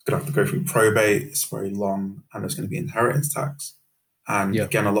 it's gonna have to go through probate. It's very long, and there's going to be inheritance tax. And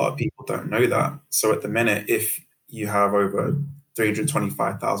again, a lot of people don't know that. So at the minute, if you have over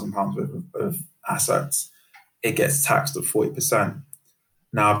 £325,000 worth of assets, it gets taxed at 40%.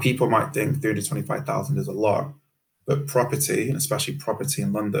 Now, people might think 325,000 is a lot, but property, and especially property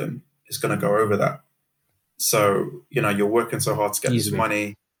in London, is going to go over that. So, you're working so hard to get this Easily.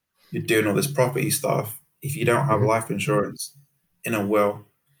 money, you're doing all this property stuff. If you don't have Hmm. life insurance in a will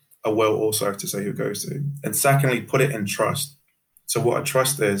also have to say who it goes to. And secondly, put it in trust. So what a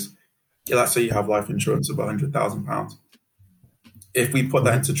trust is, let's say you have life insurance of £100,000. If we put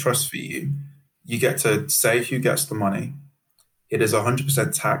that Hmm. into trust for you, you get to say who gets the money. It is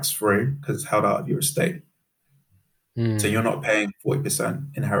 100% tax free because it's held out of your estate. So you're Mm. not paying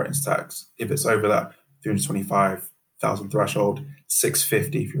 40% inheritance tax. If it's over that 325,000 threshold,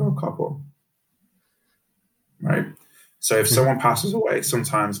 650 if you're a couple, right? So if Hmm. someone passes away,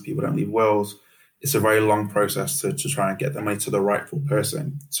 sometimes people don't leave wills. It's a very long process to try and get the money to the rightful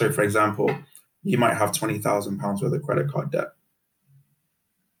person. So for example, you might have £20,000 worth of credit card debt.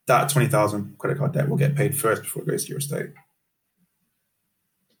 That 20,000 credit card debt will get paid first before it goes to your estate.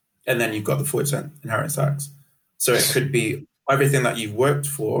 And then you've got the 40% inheritance tax. So it could be everything that you've worked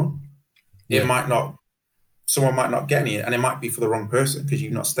for. It Yeah. might not, someone might not get any, and it might be for the wrong person because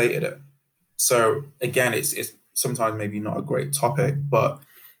you've not stated it. So again, it's sometimes maybe not a great topic, but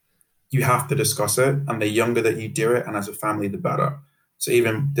you have to discuss it. And the younger that you do it, and as a family, the better. So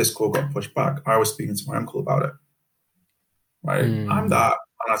even this call got pushed back. I was speaking to my uncle about it, right? I'm Mm. that,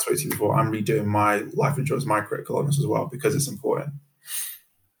 and I spoke to you before. I'm redoing my life insurance, my critical illness as well because it's important.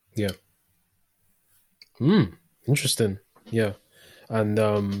 Yeah. Interesting. Yeah. And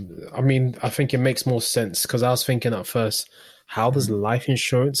I mean, I think it makes more sense because I was thinking at first, how does Mhm. life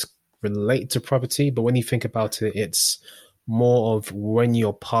insurance relate to property? But when you think about it, it's more of when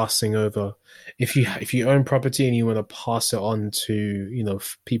you're passing over. If you own property and you want to pass it on to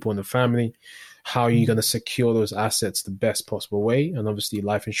people in the family, how are you going to secure those assets the best possible way? And obviously,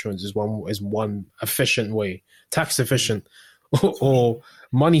 life insurance is one efficient way, tax efficient, or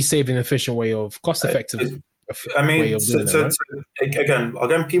money saving efficient way of cost effective I way mean, of doing that, right?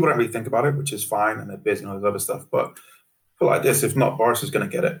 again, people don't really think about it, which is fine, and they're busy and all this other stuff. But I feel like this: if not, Boris is going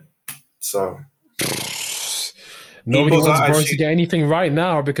to get it. So Nobody people's wants Boris to attitude, get anything right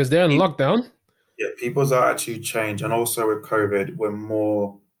now because they're in pe- lockdown. yeah, people's attitude change, and also with COVID, we're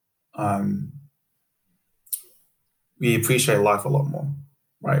more, um, we appreciate life a lot more,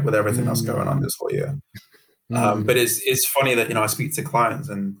 right? With everything that's going on Mm, this whole year. But mm. it's funny that I speak to clients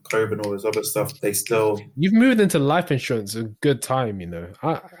and COVID and all this other stuff. They still, You've moved into life insurance a good time, you know.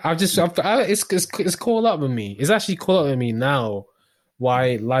 It's caught up with me. It's actually caught up with me now.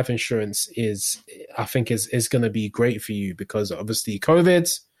 Why life insurance is, I think, is going to be great for you because obviously COVID,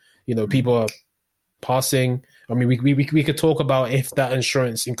 people are passing. I mean, we could talk about if that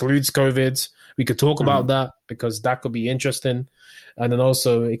insurance includes COVID. We could talk about mm. that because that could be interesting, and then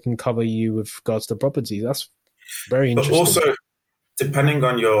also it can cover you with regards to property. That's very But interesting. also depending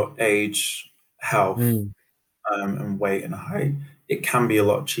on your age, health, Mm, and weight and height, it can be a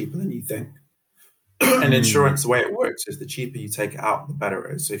lot cheaper than you think. And mm, insurance, the way it works is the cheaper you take it out, the better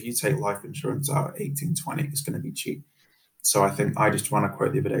it is. So if you take life insurance out at 18, 20, it's going to be cheap. So I think I just ran a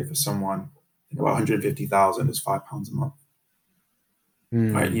quote the other day for someone, I think about 150,000 is £5 a month.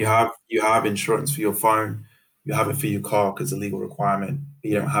 Right? mm. You have insurance for your phone, you have it for your car because it's a legal requirement, but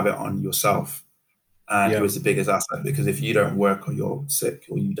you don't have it on yourself. And who Yeah, is the biggest asset? Because if you don't work or you're sick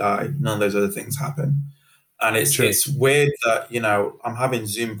or you die, none of those other things happen. And it's true. it's weird that I'm having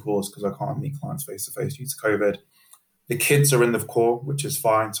Zoom calls because I can't meet clients face to face due to COVID. The kids are in the call, which is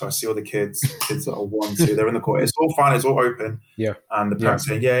fine. So I see all the kids that are 1, 2, they're in the call. It's all fine, it's all open. Yeah, And the yeah, parents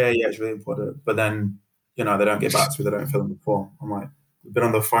saying, yeah, yeah, yeah, it's really important. But then, they don't get back to me, they don't fill in the form. I'm like, we've been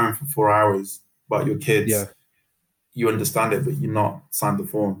on the phone for 4 hours about your yeah, kids. You understand it, but you're not signed the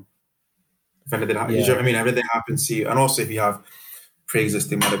form. If anything, you know yeah, what I mean? Everything happens to you. And also if you have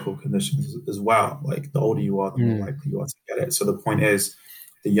pre-existing medical conditions as well, like the older you are, the more mm, likely you are to get it. So the point is,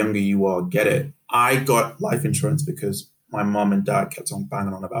 the younger you are, get it. I got life insurance because my mom and dad kept on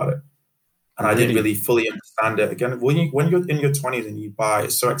banging on about it. And I didn't really. really fully understand it. Again, when you're in your 20s and you buy,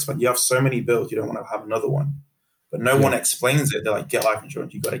 it's so expensive. You have so many bills, you don't want to have another one. But no one Yeah, explains it. They're like, get life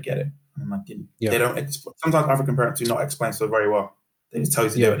insurance, you got to get it. And I'm like, they yeah, don't explain. Sometimes African parents do not explain so very well. They just tell you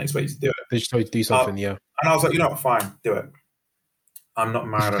to do it yeah. and expect you to do it. They just told you to do Uh, something. Yeah, and I was like, fine, do it. I'm not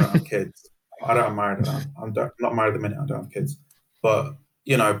married. I don't have kids. I don't have married. I'm not married at the minute. I don't have kids. But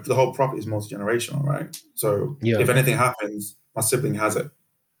the whole property is multi generational, right? So yeah, if anything happens, my sibling has it,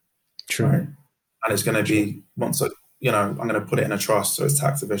 true, right? And it's going to true. be I'm going to put it in a trust, so it's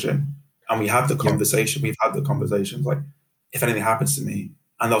tax efficient. And we have the Yeah, conversation. We've had the conversations like, if anything happens to me,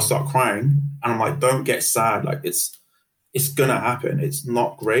 and they'll start crying, and I'm like, don't get sad. Like it's gonna happen. It's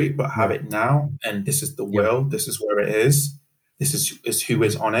not great, but have yeah, it now. And this is the yeah. will. This is where it is. This is who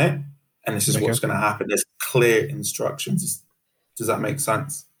is on it, and this is Okay. what's going to happen. There's clear instructions. Does that make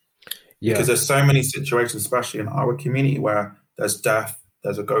sense? because Yeah. there's so many situations, especially in our community, where there's death,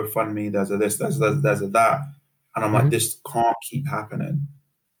 there's a GoFundMe, there's a this, there's a that, and I'm like, Hmm. this can't keep happening,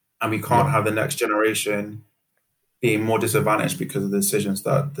 and we can't Yeah. have the next generation being more disadvantaged because of the decisions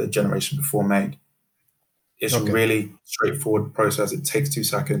that the generation before made. It's Okay. really straightforward process. It takes 2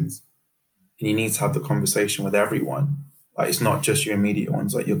 seconds, and you need to have the conversation with everyone. Like it's not just your immediate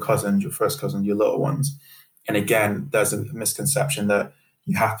ones, like your cousins, your first cousins, your little ones. And again, there's a misconception that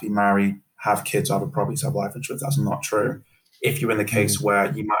you have to be married, have kids, have a property to have life insurance. That's not true. If you're in the case Mm.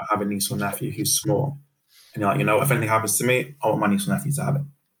 where you might have a niece or nephew who's small, and you're like, if anything happens to me, I want my niece or nephew to have it.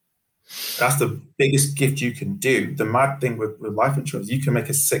 That's the biggest gift you can do. The mad thing with life insurance, you can make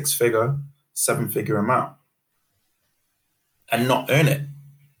a 6-figure, 7-figure amount and not earn it.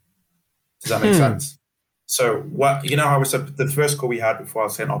 Does that make Hmm. sense? So what how I said the first call we had before I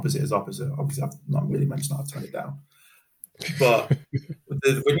was saying opposite is opposite. Obviously, I've not really mentioned that. I've turned it down. But when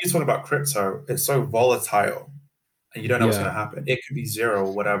you're talking about crypto, it's so volatile, and you don't know what's going Yeah. to happen. It could be zero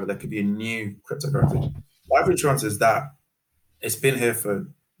or whatever. There could be a new cryptocurrency. Life insurance is that it's been here for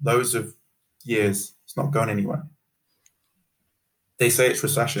loads of years. It's not going anywhere. They say it's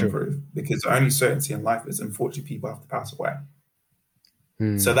recession True. proof because the only certainty in life is unfortunately people have to pass away.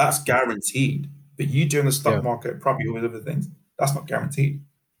 So Hmm. that's guaranteed. But you doing the stock Yeah. market, probably all the other things, that's not guaranteed.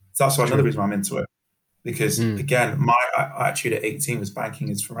 So that's why another True. reason why I'm into it. Because Hmm. again, my attitude at 18 was banking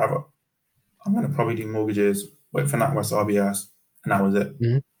is forever. I'm going to probably do mortgages, wait for NatWest RBS, and that was it.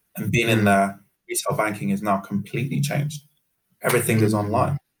 Hmm. And being in Hmm. there, retail banking is now completely changed. Everything is Hmm.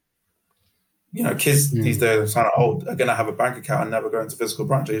 online. Kids these Hmm. days are kind of old are going to have a bank account and never go into physical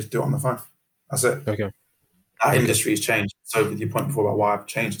branch. They just do it on the phone. That's it. Okay. That Okay. industry has changed. So with your point before about why I've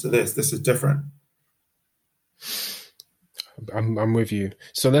changed to this is different. I'm with you.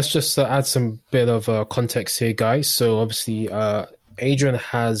 So let's just add some bit of context here, guys. So obviously, Adrian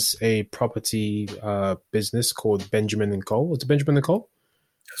has a property business called Benjamin and Co. Was it Benjamin and Co?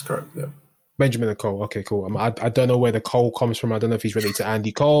 That's correct. Yeah. Benjamin and Cole. Okay, cool. I don't know where the Cole comes from. I don't know if he's related to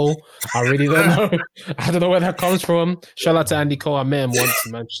Andy Cole. I really don't know. I don't know where that comes from. Shout out to Andy Cole. I met him once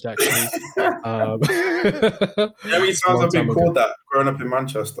in Manchester, actually. How many times Long I've been time ago. called that growing up in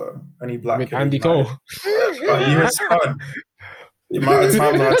Manchester? Any black With kid at Andy Cole. United. But you his son. The amount of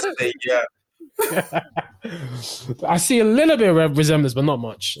times I had to say yeah. I see a little bit of resemblance, but not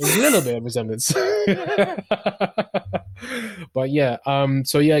much. A little bit of resemblance. But yeah,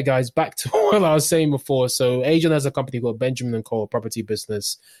 so yeah, guys, back to what I was saying before. So Adrian has a company called Benjamin and Co. Property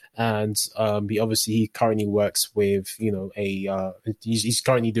Business, and he currently works with he's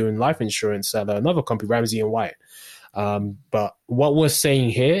currently doing life insurance at another company, Ramsey and White. But what we're saying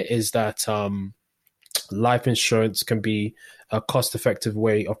here is that life insurance can be a cost-effective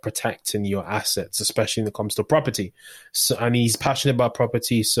way of protecting your assets, especially when it comes to property. So, and he's passionate about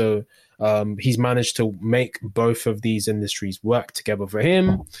property, so he's managed to make both of these industries work together for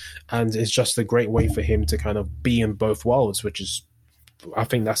him, and it's just a great way for him to kind of be in both worlds, which is, I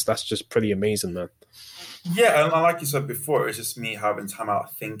think that's just pretty amazing, man. Yeah, and like you said before, it's just me having time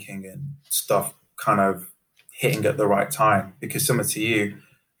out thinking and stuff kind of hitting at the right time. Because similar to you,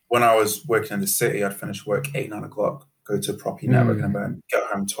 when I was working in the city, I'd finish work 8, 9 o'clock, go to a property networking Mm, event, get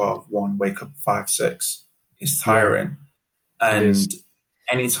home 12, 1, wake up 5, 6. It's yeah, tiring. it is.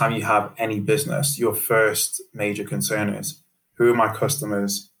 And anytime you have any business, your first major concern is who are my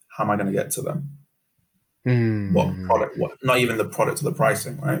customers? How am I going to get to them? What Mm, product? What? Not even the product or the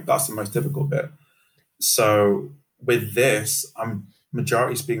pricing, right? That's the most difficult bit. So with this, I'm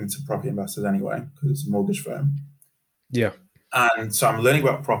majority speaking to property investors anyway, because it's a mortgage firm. yeah, And so I'm learning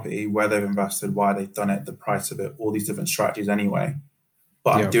about property, where they've invested, why they've done it, the price of it, all these different strategies anyway.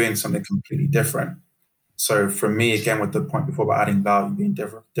 But I'm yeah. doing something completely different. So for me, again, with the point before about adding value, being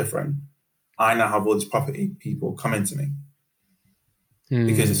different, I now have all these property people coming to me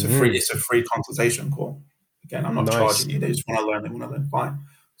because Mm, it's a free consultation call. Again, I'm not nice. charging you. They just want to learn. They want to learn. Fine.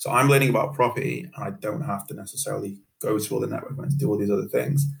 So I'm learning about property, and I don't have to necessarily go to all the network events, do all these other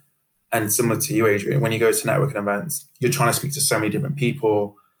things. And similar to you, Adrian, when you go to networking events, you're trying to speak to so many different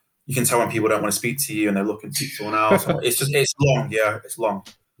people. You can tell when people don't want to speak to you and they're looking to speak to someone else. It's long. Yeah, it's long.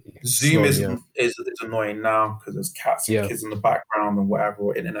 Zoom Slow, yeah, is annoying now because there's cats and yeah. kids in the background and whatever,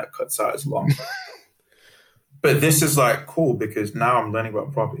 or internet cuts out. It's long. But this is like cool because now I'm learning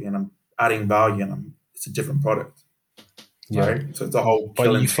about property and I'm adding value and it's a different product, Yeah. right? So it's the whole But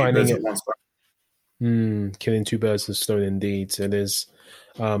killing you two finding birds at it once. killing two birds with a stone indeed. It is.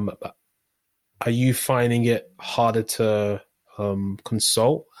 Um, are you finding it harder to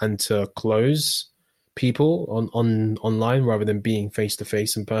consult and to close people on online rather than being face to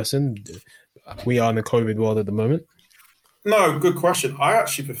face in person? We are in the COVID world at the moment. No, good question. I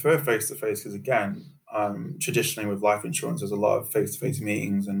actually prefer face to face because, again, traditionally with life insurance, there's a lot of face to face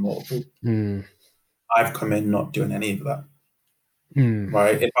meetings and multiple. Mm, I've come in not doing any of that, mm,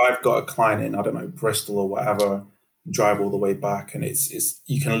 right? If I've got a client in, I don't know, Bristol or whatever, drive all the way back, and it's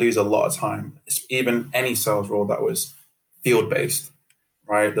you can lose a lot of time. It's even any sales role that was field based,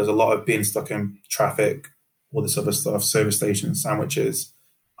 right? There's a lot of being stuck in traffic, all this other stuff, service stations, sandwiches.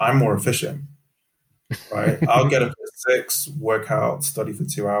 I'm more efficient, right? I'll get up at 6, work out, study for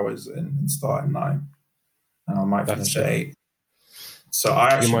 2 hours, and start at 9, and I might that's finish at it. 8. So I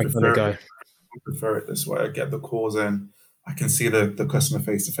You're actually my kind of prefer guy. prefer it this way. I get the calls in. I can see the customer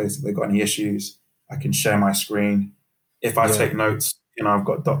face to face if they've got any issues. I can share my screen. If I Yeah. take notes, I've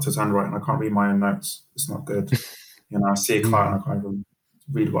got doctor's handwriting. I can't read my own notes. It's not good. I see a client, Mm, I can't even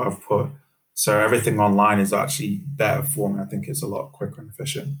read what I've put. So everything online is actually better for me. I think it's a lot quicker and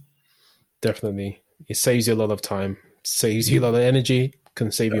efficient. definitely. It saves you a lot of time, saves you a lot of energy,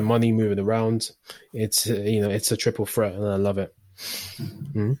 can save you Yeah. money moving around. It's it's a triple threat, and I love it.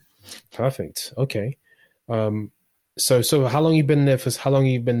 Mhm. Mm, perfect. Okay. Um, so how long you been there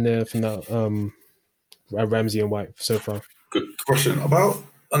for now? At Ramsey and White so far. Good question. About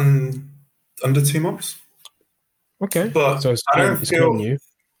under 2 months, Okay. but So I don't it's quite feel. new.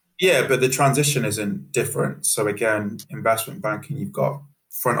 Yeah, but the transition isn't different. So again, investment banking, you've got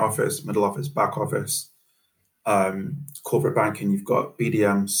front office, middle office, back office. Corporate banking, you've got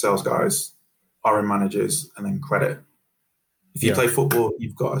BDM, sales guys, RM managers, and then credit. If you Yeah. play football,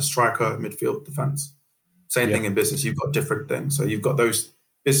 you've got a striker, midfield, defense. Same Yeah. thing in business. You've got different things. So you've got those.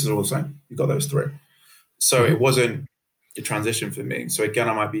 Business is all the same. You've got those three. So it Hmm. wasn't a transition for me. So again,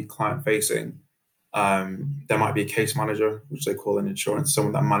 I might be client facing. There might be a case manager, which they call in insurance,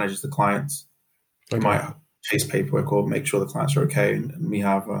 someone that manages the clients, who Okay. might chase paperwork or make sure the clients are okay. And we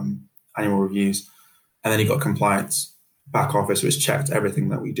have annual reviews. And then you've got compliance, back office, which checked everything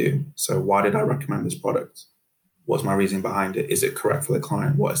that we do. So why did I recommend this product? What's my reason behind it? Is it correct for the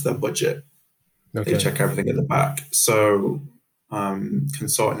client? What is their budget? They Okay. check everything at the back. So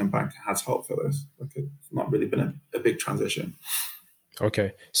consulting and banking has helped for this. Like it's not really been a big transition.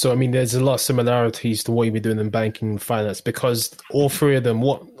 Okay. So I mean, there's a lot of similarities to what you've been doing in banking and finance because all three of them,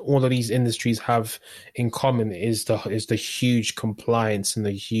 what all of these industries have in common is the huge compliance and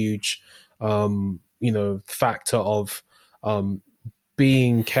the huge, factor of um,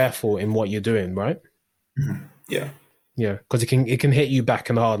 being careful in what you're doing, right? Mhm. Yeah. Yeah, because it can hit you back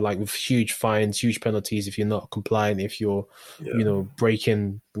and hard, like with huge fines, huge penalties if you're not compliant, if you're, Yeah.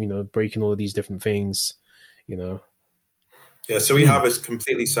 breaking all of these different things, you know. Yeah. So we Mm, have a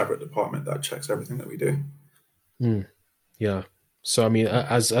completely separate department that checks everything that we do. mm, yeah. So I mean,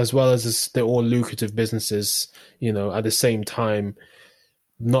 as well as this, they're all lucrative businesses, at the same time,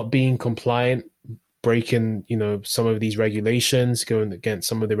 not being compliant, breaking, some of these regulations, going against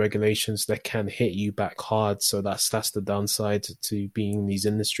some of the regulations that can hit you back hard. So that's the downside to being in these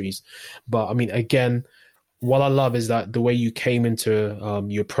industries. But I mean, again, what I love is that the way you came into,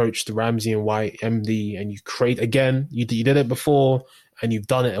 you approached the Ramsey and White MD, and you create again. You did it before, and you've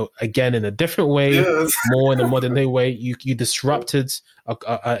done it again in a different way, Yeah. more in a modern day way. You disrupted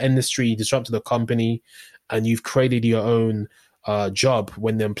a industry, you disrupted a company, and you've created your own job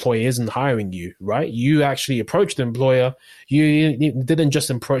when the employer isn't hiring you. Right? You actually approached the employer. You didn't just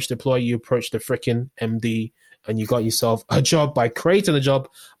approach the employer; you approached the freaking MD, and you got yourself a job by creating a job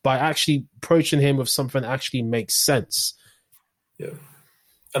by actually approaching him with something that actually makes sense. Yeah.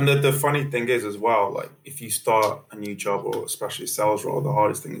 And the funny thing is as well, like if you start a new job or especially a sales role, the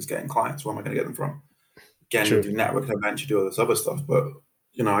hardest thing is getting clients. Where am I going to get them from? Again, you'll True. do networking events, you do all this other stuff, but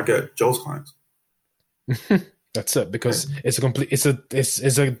I get Joel's clients. That's it Right? because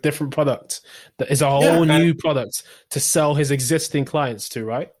it's a different product. It's a Yeah, whole and new product to sell his existing clients to,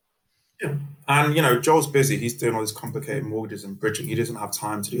 right? yeah, and Joel's busy. He's doing all these complicated mortgages and bridging. He doesn't have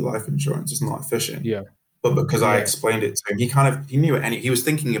time to do life insurance. It's not efficient. Yeah. But because I Yeah. explained it to him, he knew it. He was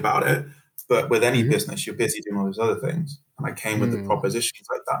thinking about it. But with any Hmm. business, you're busy doing all those other things. And I came with the Mm. proposition. He's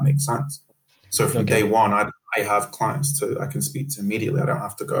like, that makes sense. So from day Okay. one, I have clients I can speak to immediately. I don't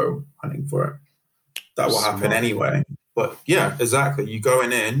have to go hunting for it. That will happen Smart. anyway. But yeah, exactly. You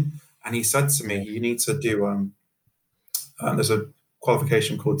going in, and he said to me, Yeah. you need to do. There's a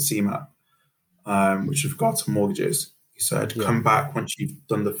qualification called CMAP, with regard to mortgages. He said, Yeah. come back once you've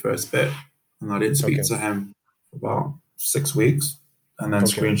done the first bit. And I didn't speak Okay. to him for about 6 weeks and then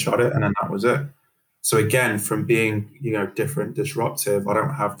Okay. screenshot it. And then that was it. So again, from being, different, disruptive, I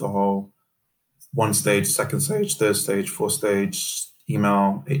don't have the whole one stage, second stage, third stage, fourth stage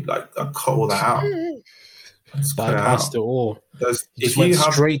email. Like I cut all that out. Let's cut it bypassed out. it all. He just If went you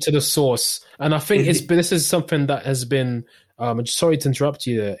have, straight to the source. And I think this is something that has been. Sorry to interrupt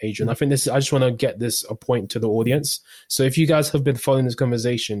you there, Adrian. I think I just want to get this a point to the audience. So if you guys have been following this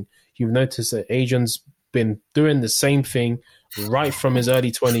conversation, you've noticed that Adrian's been doing the same thing right from his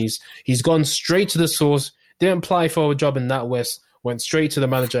early 20s. He's gone straight to the source, didn't apply for a job in NatWest, went straight to the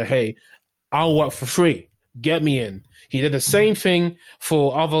manager. Hey, I'll work for free. Get me in. He did the same thing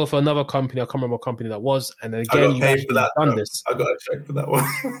for another company. I can't remember what company that was. And then I again, got you've paid for actually that. done Though. this. I got to check for that one.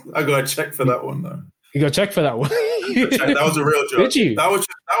 I got to check for that one though. You got to check for that one. That was a real job. Did you? That was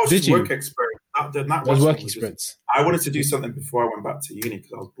just you? work experience. That was work was experience. I wanted to do something before I went back to uni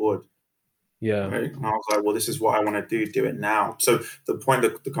because I was bored. Yeah. Right? And I was like, well, this is what I want to do. Do it now. So the point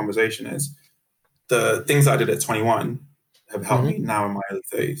of the conversation is the things I did at 21 have helped me now in my early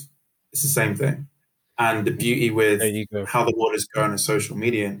 30s. It's the same thing. And the beauty with how the world is going in social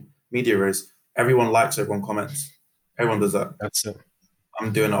media is everyone likes, everyone comments. Everyone does that. That's it.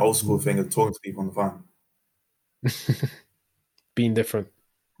 I'm doing an old school thing of talking to people on the phone. Being different.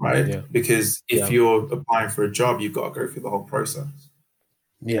 Right? Yeah. Because if you're applying for a job, you've got to go through the whole process.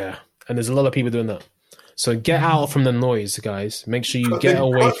 Yeah. And there's a lot of people doing that. So get out from the noise, guys. Make sure you get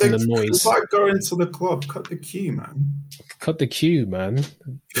away from the noise. It's like going to the club. Cut the queue, man. Cut the queue, man.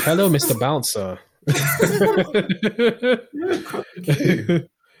 Hello, Mr. Bouncer. Yeah, cut the queue.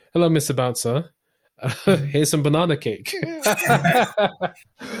 Hello, Mr. Bouncer. Here's some banana cake.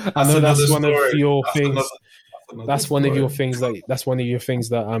 I know that's one of your things. That's one of your things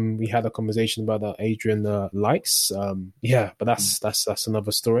that we had a conversation about that Adrian likes. But that's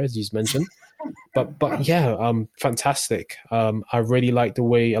another story, as you mentioned. But yeah, fantastic. I really like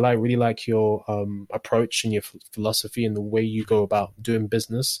your approach and your philosophy and the way you go about doing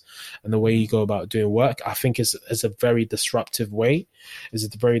business and the way you go about doing work. I think is a very disruptive way. Is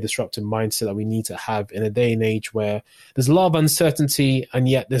a very disruptive mindset that we need to have in a day and age where there's a lot of uncertainty, and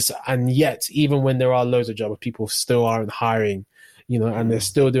yet even when there are loads of jobs, people still aren't hiring. And they're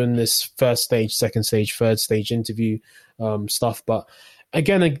still doing this first stage, second stage, third stage interview stuff. But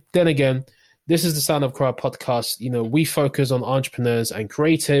then again, this is the Sound of Crowd podcast. We focus on entrepreneurs and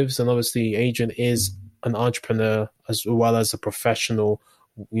creatives, and obviously Adrian is an entrepreneur as well as a professional,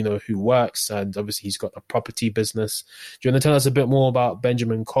 who works, and obviously he's got a property business. Do you want to tell us a bit more about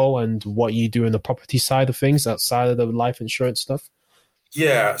Benjamin Cole and what you do in the property side of things outside of the life insurance stuff?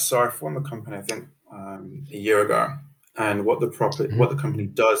 Yeah, so I formed the company, I think, a year ago, and what the company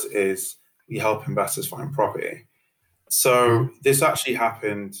does is we help investors find property. So this actually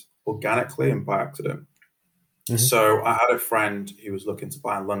happened organically and by accident. So I had a friend who was looking to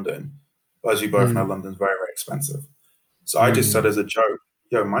buy in London, but as you both know, London's very, very expensive. So I just said as a joke,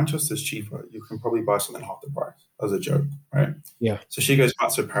 Manchester's cheaper. You can probably buy something half the price, as a joke, right? Yeah. So she goes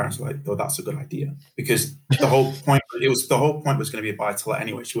back to her parents like, oh, that's a good idea. Because the whole point was going to be a buy to let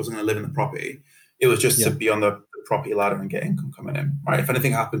anyway. She wasn't going to live in the property. It was just to be on the property ladder and get income coming in, right? If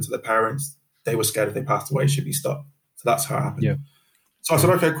anything happened to the parents, they were scared if they passed away, she'd be stuck. So that's how it happened. Yeah. So I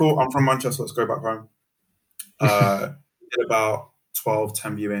said, okay, cool. I'm from Manchester. Let's go back home. Did about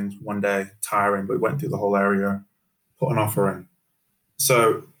 10 viewings one day, tiring, but we went through the whole area, put an offer in.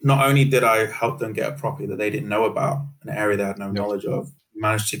 So not only did I help them get a property that they didn't know about, an area they had no knowledge of, we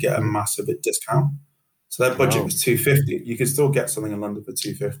managed to get a massive discount. So their budget was $250. You could still get something in London for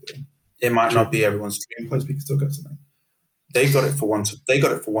 $250. It might not be everyone's dream place, but you can still get something. They got it for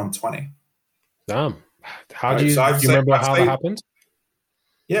 $120. Damn. Do you remember how that happened?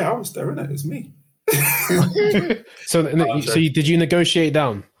 Yeah, I was there, innit? It's me. So did you negotiate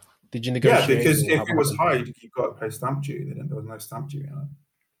down? Did you negotiate? Yeah, because if it was high, you've got to pay stamp duty. There was no stamp duty on it.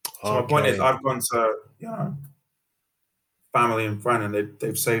 So my point is, I've gone to family and friend, and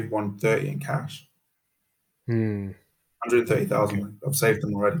they've saved $130 in cash. 130,000. I've saved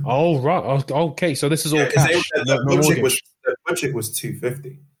them already. Oh right. Okay. So this is all cash. The budget was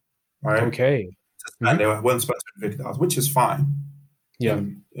 $250. Right. Okay. And they weren't spending $50,000, which is fine. Yeah.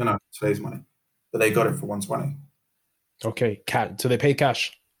 In, today's money, but they got it for $120. Okay. So they pay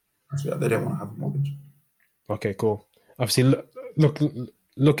cash. Actually, they didn't want to have a mortgage. Okay. Cool. Obviously,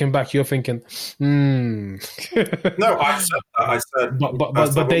 looking back, you're thinking, No, I said that. I said,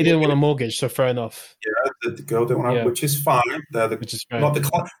 but they didn't want a mortgage, so fair enough. Yeah, the girl didn't want to, which is fine. Which is fair. Not the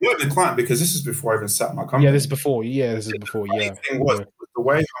client. Not the client, because this is before I even set my company. Yeah, this is before. The thing was the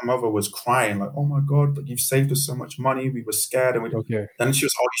way her mother was crying, like, "Oh my God, you've saved us so much money. We were scared." And then she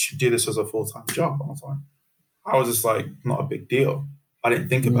was, "Oh, you should do this as a full-time job." I was just like, not a big deal. I didn't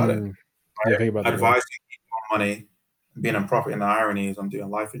think about it. Think about advising people on money, being on property, and the irony is I'm doing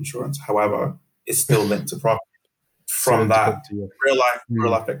life insurance. However, it's still linked to property from that real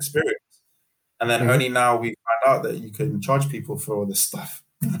life experience. And then only now we find out that you can charge people for all this stuff.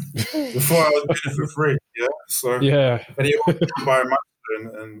 Before I was doing it for free. Yeah. So Yeah. if anyone wants to buy a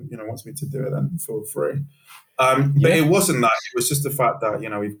master and wants me to do it, then feel free. But Yeah. it wasn't that. It was just the fact that,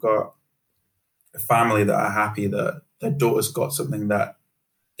 we've got a family that are happy that their daughter's got something that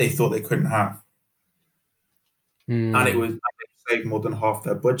they thought they couldn't have. And it was, they saved more than half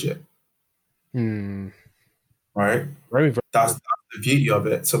their budget, right? Very, very That's the beauty of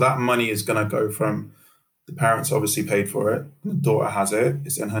it. So that money is going to go from the parents obviously paid for it. The daughter has it.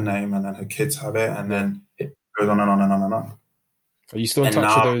 It's in her name, and then her kids have it, and then it goes on and on and on and on. Are you still in And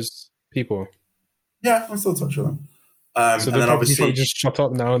touch with now, those people? yeah, I'm still in touch with them. So And the then property's obviously, probably just shut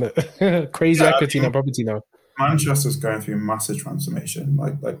up now, isn't it? Crazy yeah, equity in that property now. Manchester's going through massive transformation,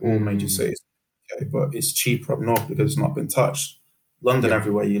 like all major cities. Okay, but it's cheaper up north because it's not been touched. London,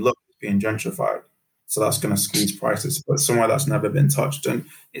 everywhere you look, is being gentrified. So that's going to squeeze prices. But somewhere that's never been touched, and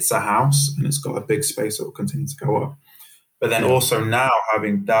it's a house, and it's got a big space that will continue to go up. But then also now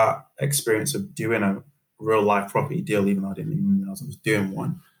having that experience of doing a real life property deal, even though I didn't even realize I was doing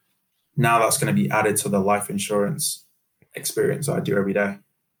one, now that's going to be added to the life insurance experience that I do every day,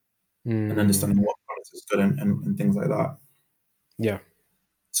 and understanding what products is good and things like that. Yeah.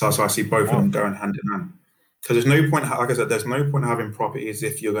 So I see both of them going hand in hand. Because there's no point, like I said, there's no point having properties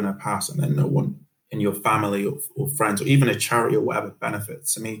if you're going to pass and then no one in your family or friends or even a charity or whatever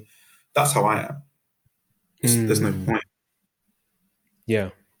benefits. To me, that's how I am. There's no point. Yeah.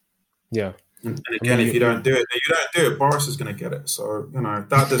 Yeah. And again, if you don't do it, Boris is going to get it. So, if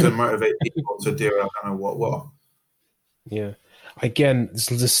that doesn't motivate people to do it, I don't know what will. Yeah. Again,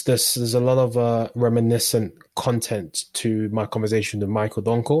 there's a lot of reminiscent content to my conversation with Michael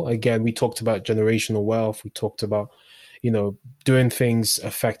Donkel. Again, we talked about generational wealth. We talked about, doing things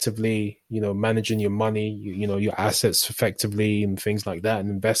effectively, managing your money, your assets effectively and things like that, and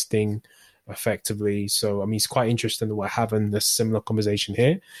investing effectively. So, I mean, it's quite interesting that we're having this similar conversation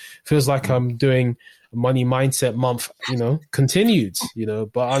here. Feels like I'm doing a money mindset month, continued,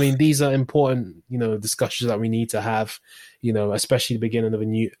 but I mean, these are important, discussions that we need to have, especially the beginning of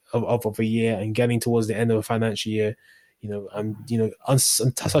a year and getting towards the end of a financial year,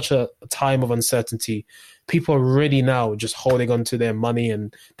 such a time of uncertainty. People are already now just holding on to their money,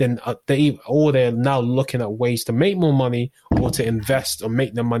 and then they're now looking at ways to make more money or to invest or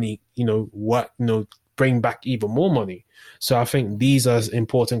make the money, work, bring back even more money. So I think these are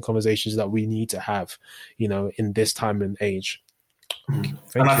important conversations that we need to have, in this time and age.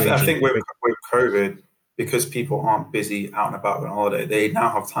 I think with COVID, because people aren't busy out and about on holiday, they now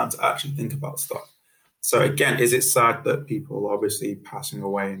have time to actually think about stuff. So again, is it sad that people are obviously passing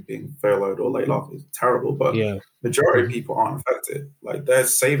away and being furloughed or laid off? It's terrible, but majority of people aren't affected. Like they're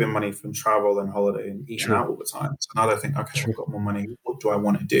saving money from travel and holiday and eating out all the time. So now they think, okay, I've got more money. What do I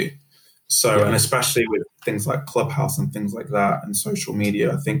want to do? So, and especially with things like Clubhouse and things like that and social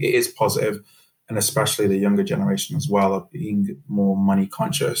media, I think it is positive, and especially the younger generation as well of being more money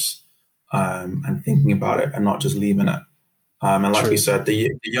conscious and thinking about it and not just leaving it. And like we said,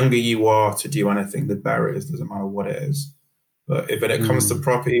 the younger you are to do anything, the better it is. Doesn't matter what it is. But if it comes to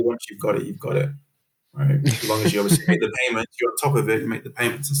property, once you've got it, you've got it. Right? As long as you obviously make the payments, you're on top of it, you make the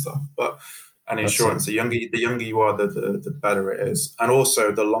payments and stuff. And insurance, the younger you are, the better it is. And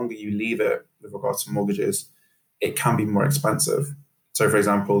also, the longer you leave it with regards to mortgages, it can be more expensive. So, for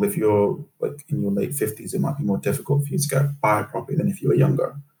example, if you're like in your late 50s, it might be more difficult for you to buy a property than if you were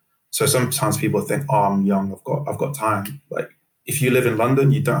younger. So sometimes people think, "Oh, I'm young. I've got time." Like if you live in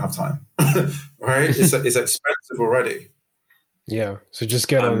London, you don't have time, right? It's expensive already. Yeah. So just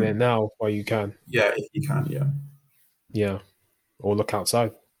get on it now while you can. Yeah, if you can. Yeah. Yeah. Or look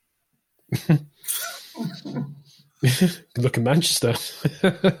outside. Look in Manchester.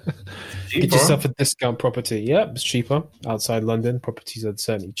 Get yourself a discount property. Yeah, it's cheaper outside London. Properties are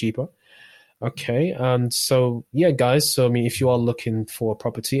certainly cheaper. Okay, and so yeah, guys. So I mean, if you are looking for a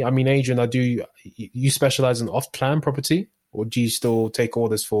property, I mean, Adrian, you specialize in off-plan property, or do you still take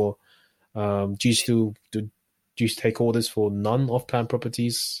orders for? Do you take orders for non-off-plan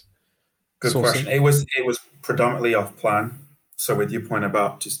properties? Good question. It was predominantly off-plan. So with your point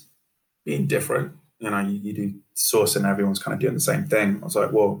about just being different, you do sourcing, everyone's kind of doing the same thing. I was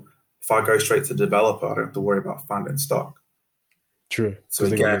like, well, if I go straight to the developer, I don't have to worry about finding stock. True. So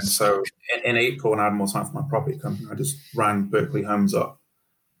again, in April, when I had more time for my property company, I just rang Berkeley Homes up.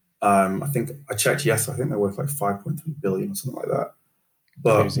 I think I checked yesterday. I think they're worth like 5.3 billion or something like that.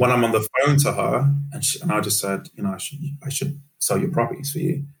 But crazy. When I'm on the phone to her, and I just said, I should sell your properties for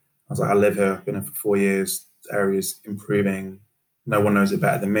you. I was like, I live here. I've been here for 4 years. The area's improving. No one knows it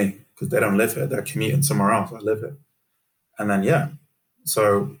better than me because they don't live here. They're commuting somewhere else. I live here. And then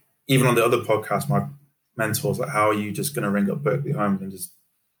so even on the other podcast, my mentors like, how are you just going to ring up Berkeley Homes and just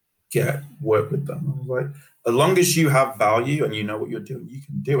get work with them? I was like, as long as you have value and you know what you're doing, you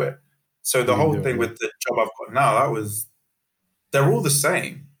can do it. So the You can whole do it, thing yeah. with the job I've got now, they're all the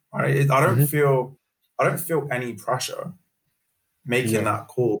same. Right? I don't feel any pressure making Yeah, that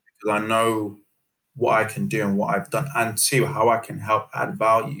call because I know what I can do and what I've done, and two, how I can help add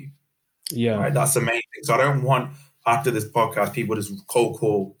value. yeah. Right, that's the main thing. So I don't want after this podcast people just cold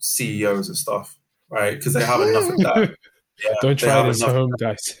call CEOs and stuff, right? Because they have enough of that. Yeah, Don't they try have this enough. at home,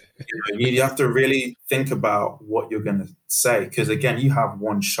 guys. You have to really think about what you're going to say because again, you have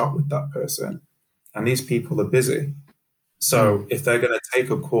one shot with that person, and these people are busy. So Mm, if they're going to take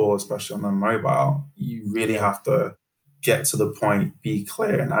a call, especially on their mobile, you really yeah, have to get to the point, be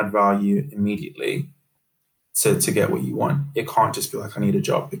clear, and add value immediately to get what you want. It can't just be like, I need a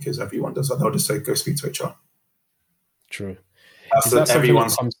job because everyone does that. They'll just say, go speak to HR. true. That's Is that something that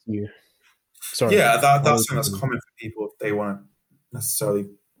everyone's. comes to you? Sorry. Yeah, I'll that's something that's common for people if they want to necessarily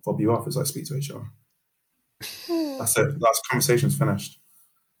fob you off. Is like speak to HR. That's it. That's conversation's finished.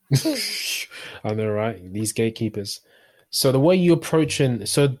 I know, right? These gatekeepers. So the way you approaching,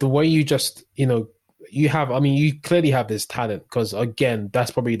 so the way you just, you have, I mean, you clearly have this talent because again,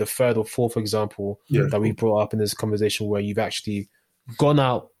 that's probably the third or fourth example Yeah, that we cool. brought up in this conversation where you've actually gone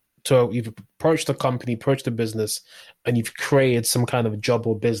out you've approached the company, approached the business, and you've created some kind of job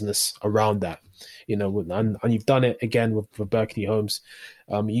or business around that. And you've done it again with Berkeley Homes.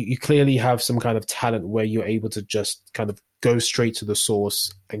 You clearly have some kind of talent where you're able to just kind of go straight to the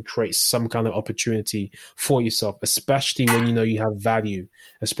source and create some kind of opportunity for yourself, especially when you know you have value,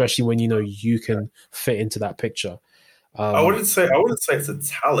 especially when you know you can fit into that picture. Um, I wouldn't say it's a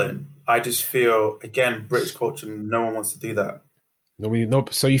talent. I just feel again, British culture, no one wants to do that.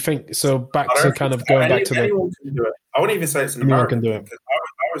 nope. So you think so? Back I to don't think kind of going back to the anyone can do it. I wouldn't even say it's an anyone can American do thing it. because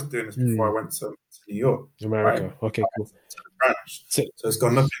I was doing this before I Hmm. went to New York, right? America. Okay, cool. To the branch. So, So it's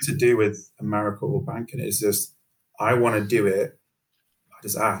got nothing to do with America or banking. It's just I want to do it. I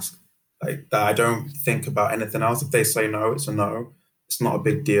just ask. Like that I don't think about anything else. If they say no, it's a no. It's not a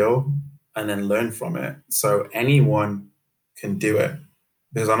big deal. And then learn from it. So anyone can do it.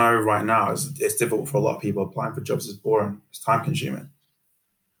 Because I know right now it's difficult for a lot of people applying for jobs. It's boring. It's time consuming.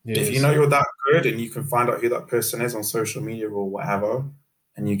 it If you is. know you're that good and you can find out who that person is on social media or whatever,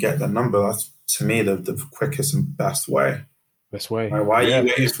 and you get their number, that's to me the quickest and best way. This way. Right? Why are Yeah, you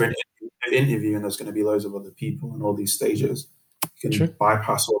waiting because for an interview and there's going to be loads of other people in all these stages? You can true,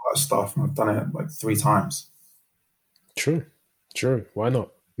 bypass all that stuff, and I've done it like 3 times. true, true. Why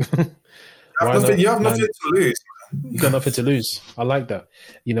not? Why You not? have nothing And to lose. you got nothing to lose. I like that.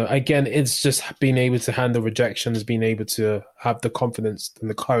 Again, it's just being able to handle rejections, being able to have the confidence and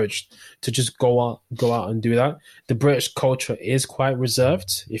the courage to just go out and do that. The British culture is quite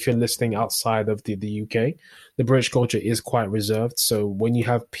reserved. If you're listening outside of the UK, the British culture is quite reserved. So when you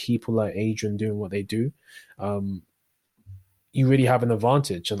have people like Adrian doing what they do, um, you really have an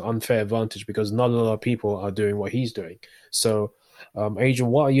advantage, an unfair advantage, because not a lot of people are doing what he's doing. So,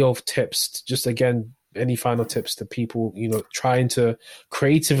 Adrian, what are your tips? Just again, any final tips to people, trying to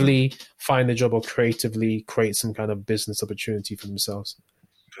creatively find a job or creatively create some kind of business opportunity for themselves?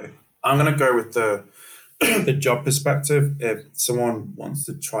 Okay. I'm going to go with the the job perspective. If someone wants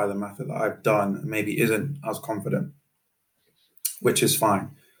to try the method that I've done, and maybe isn't as confident, which is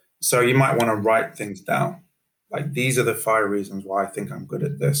fine. So you might want to write things down. Like these are the 5 reasons why I think I'm good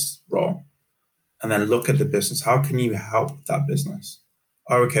at this role. And then look at the business. How can you help that business?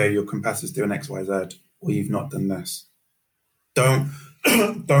 Oh, okay, your competitor's doing X, Y, Z, or you've not done this. Don't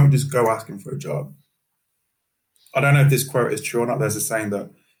don't just go asking for a job. I don't know if this quote is true or not. There's a saying that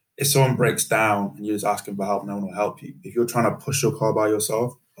if someone breaks down and you're just asking for help, no one will help you. If you're trying to push your car by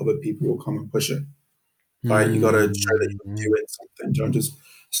yourself, other people will come and push it. Right? You got to show that you're Mm-hmm. doing something. Don't just.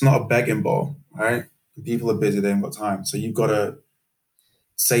 It's not a begging bowl, right? People are busy; they ain't got time. So you've got to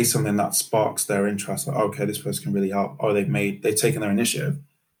say something that sparks their interest. Like, okay, this person can really help. Oh, they've taken their initiative.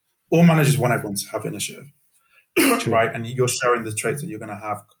 All managers want everyone to have initiative, True. right? And you're showing the traits that you're going to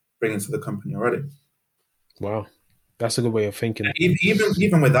have bringing to the company already. Wow, that's a good way of thinking.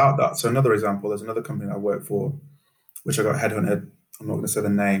 Even without that, so another example, there's another company I work for, which I got headhunted. I'm not going to say the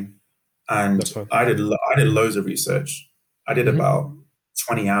name, and That's fine. I did loads of research. I did Mm-hmm. about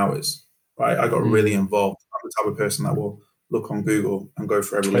 20 hours. Right, I got really Mm, involved. I'm the type of person that will look on Google and go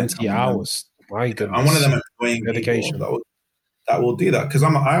for every link. 20 hours. My I'm one of goodness. them annoying people Dedication. that will do that because I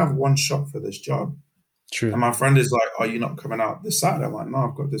have one shot for this job. True. And my friend is like, "Are you not coming out this Saturday?" I'm like, "No,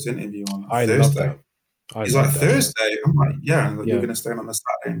 I've got this interview on I love Thursday." that. I He's like, love that. Yeah. "Thursday?" I'm like, "Yeah." And like, you're Yeah. going to stay on the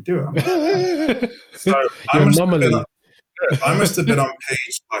Saturday and do it. I'm like, "Yeah." So You're I'm an just gonna, anomaly. I must have been on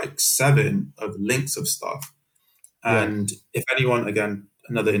page like 7 of links of stuff. Yeah. And if anyone, again,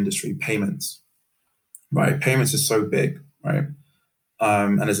 another industry, payments, right? Payments is so big, right?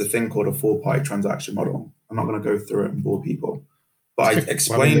 And there's a thing called a four-party transaction model. I'm not going to go through it and bore people, but I We'll have the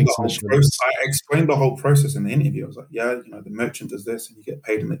explained the links in the whole show process. notes. I explained the whole process in the interview. I was like, yeah, the merchant does this, and you get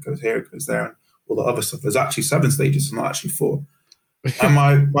paid, and it goes here, it goes there, and all the other stuff. There's actually 7 stages, it's not actually 4. And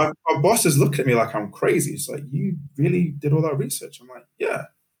my boss is looking at me like I'm crazy. It's like, you really did all that research? I'm like, yeah.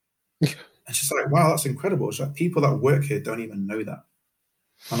 And she's like, wow, that's incredible. She's like, people that work here don't even know that.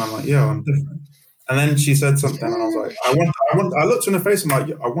 And I'm like, yeah, I'm different. And then she said something, and I was like, I looked in her face, and I'm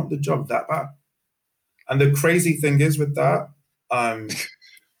like, I want the job that bad. And the crazy thing is with that,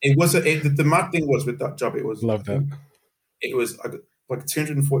 the mad thing was with that job, it was, Love I that. think it was like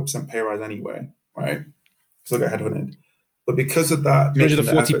 240% pay rise anyway, right? Because I got headhunted. But because of that, making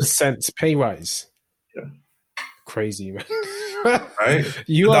the effort, 240% pay rise. yeah, Crazy, man. right?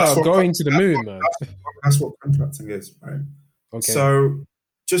 You But are going to the moon, man. that's what contracting is, right? Okay. So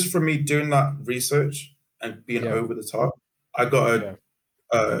just for me doing that research and being Yeah. over the top, I got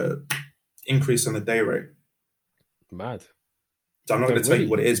a increase in the day rate. Mad. So I'm not going to tell you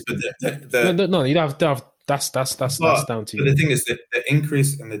what it is, but No, you don't have that's down to but you. the thing is that the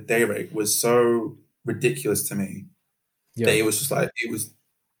increase in the day rate was so ridiculous to me that it was just like, it was,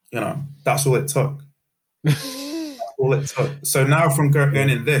 that's all it took. All it took. So now from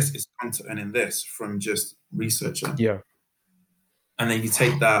earning this, it's gone to earning this from just researching. Yeah. And then you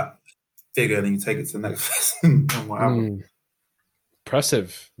take that figure and then you take it to the next person and whatever.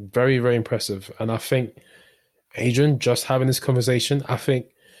 Impressive. Very, very impressive. And I think, Adrian, just having this conversation, I think,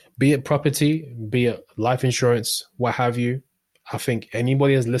 be it property, be it life insurance, what have you, I think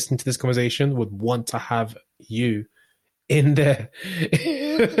anybody that's listening to this conversation would want to have you in there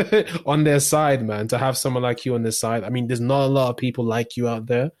on their side, man, to have someone like you on their side. I mean, there's not a lot of people like you out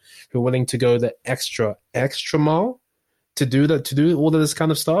there who are willing to go the extra mile to do all of this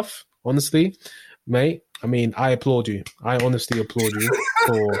kind of stuff. Honestly, mate, I mean, I applaud you. I honestly applaud you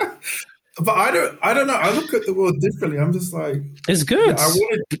for. But I don't know. I look at the world differently. I'm just like, it's good. Yeah,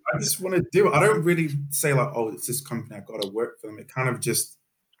 I just want to do it. I don't really say like, oh, it's this company, I got to work for them. It kind of just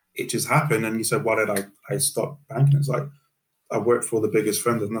happened. And you said, why did I stop banking? It's like, I work for the biggest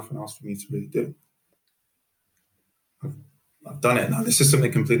firm. There's nothing else for me to really do. I've done it now. This is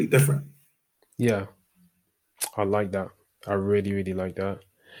something completely different. Yeah, I like that. I really, really like that.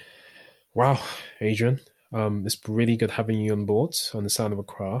 Wow, Adrian, it's really good having you on board on the Sound of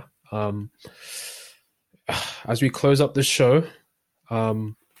Accra. As we close up the show, I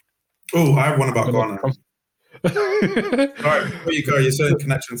have one about Ghana. All right, before you go, you're saying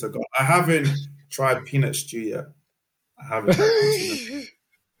connections are gone. I haven't tried peanut stew yet. I haven't.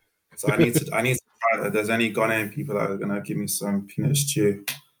 So I need to try that. If there's any Ghanaian people that are gonna give me some peanut stew,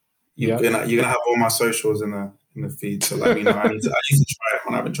 you're gonna have all my socials in the feed. So let me know. I need to try it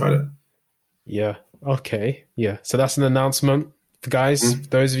when I haven't tried it. Yeah. Okay. Yeah. So that's an announcement, guys. For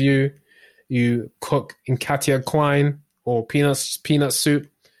those of you cook in Katia Quine or peanut soup,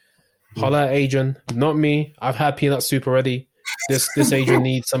 holla at Adrian, not me. I've had peanut soup already. This Adrian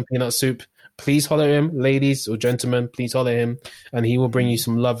needs some peanut soup. Please holler at him, ladies or gentlemen. Please holler at him, and he will bring you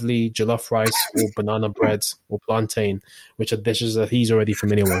some lovely jollof rice or banana bread or plantain, which are dishes that he's already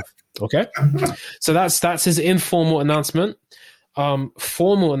familiar with. Okay, so that's his informal announcement.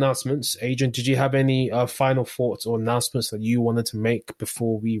 Formal announcements, Adrian. Did you have any final thoughts or announcements that you wanted to make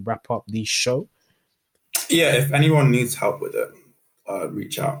before we wrap up the show? Yeah, if anyone needs help with it,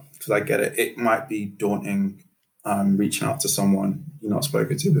 reach out, because I get it. It might be daunting. Reaching out to someone you've not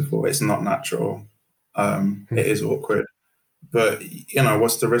spoken to before. It's not natural. It is awkward. But,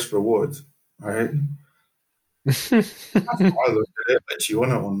 what's the risk reward, right? That's how I look at it, whether you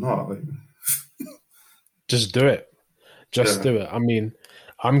want it or not. Just do it. Just do it. I mean,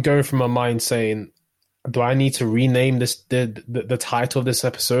 I'm going from my mind saying, do I need to rename the title of this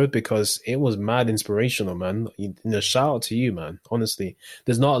episode? Because it was mad inspirational, man. Shout out to you, man. Honestly,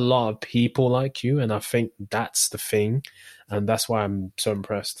 there's not a lot of people like you, and I think that's the thing, and that's why I'm so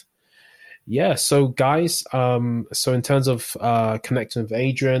impressed. Yeah, so guys, so in terms of connecting with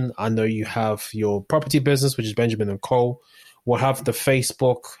Adrian, I know you have your property business, which is Benjamin and Cole. We'll have the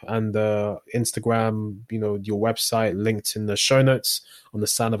Facebook and the Instagram, your website linked in the show notes on the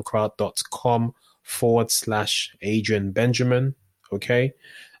soundofacrowd.com/Adrian Benjamin. Okay.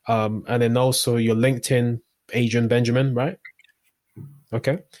 And then also your LinkedIn, Adrian Benjamin, right?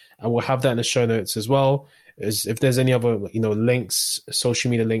 Okay. And we'll have that in the show notes as well. If there's any other, links,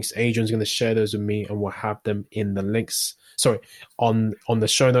 social media links, Adrian's going to share those with me, and we'll have them in the links. Sorry, on the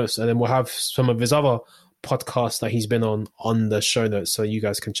show notes, and then we'll have some of his other podcast that he's been on the show notes, so you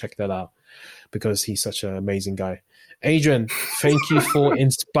guys can check that out because he's such an amazing guy. Adrian, thank you for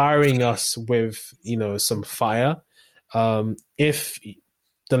inspiring us with, some fire. If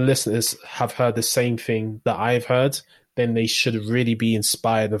the listeners have heard the same thing that I've heard, then they should really be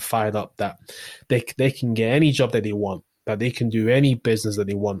inspired and fired up that they can get any job that they want, that they can do any business that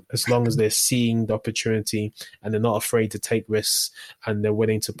they want, as long as they're seeing the opportunity and they're not afraid to take risks and they're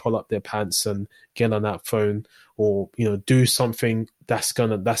willing to pull up their pants and get on that phone or, do something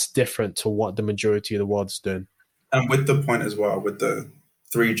that's different to what the majority of the world is doing. And with the point as well, with the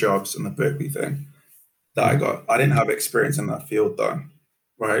 3 jobs and the Berkeley thing that I got, I didn't have experience in that field though,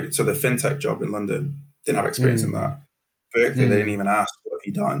 right? So the fintech job in London, didn't have experience in that. Berkeley, they didn't even ask, what have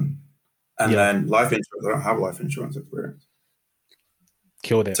you done? And then life insurance, I don't have life insurance experience.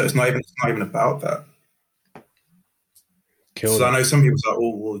 Killed it. So it's not even about that. Killed it. I know some people say,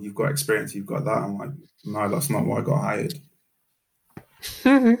 oh, well, you've got experience, you've got that. I'm like, no, that's not why I got hired.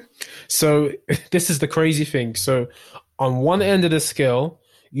 So this is the crazy thing. So on one end of the scale,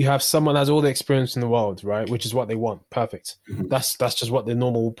 you have someone that has all the experience in the world, right? Which is what they want. Perfect. That's just what the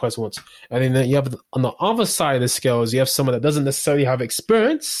normal person wants. And then you have on the other side of the scales, you have someone that doesn't necessarily have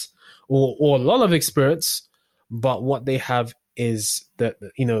experience or a lot of experience, but what they have is the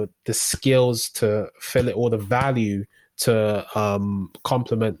skills to fill it, or the value to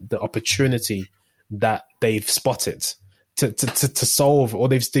complement the opportunity that they've spotted to solve, or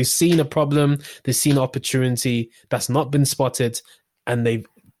they've seen a problem, they've seen an opportunity that's not been spotted, and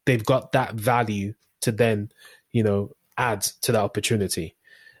they've got that value to then add to that opportunity,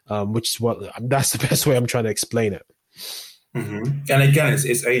 which is that's the best way I'm trying to explain it. And again,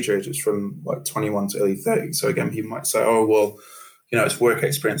 it's age range. It's from like 21 to early 30. So again, people might say, oh, well, it's work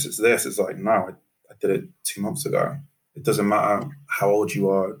experience, it's this. It's like, no, I did it 2 months ago. It doesn't matter how old you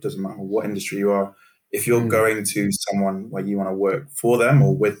are. It doesn't matter what industry you are. If you're going to someone where you want to work for them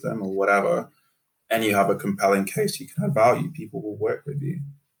or with them or whatever, and you have a compelling case, you can have value, people will work with you.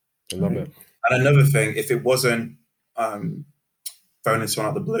 I love it. And another thing, if it wasn't phoning someone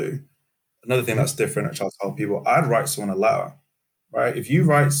out the blue, another thing that's different, which I'll tell people, I'd write someone a letter, right? If you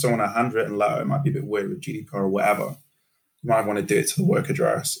write someone a handwritten letter, it might be a bit weird with GDPR or whatever. You might want to do it to the work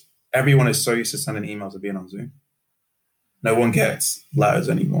address. Everyone is so used to sending emails or being on Zoom. No one gets letters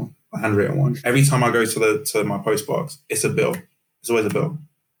anymore, a handwritten one. Every time I go to my post box, it's a bill. It's always a bill,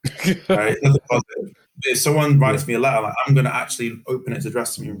 right? It's nothing positive. If someone writes me a letter, like, I'm going to actually open its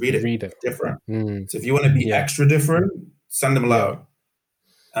address to me and read it. Different. So if you want to be extra different, send them a letter.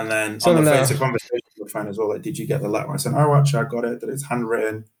 And then on the face of conversation with a friend as well, like, did you get the letter? I said, oh, actually, I got it. That it's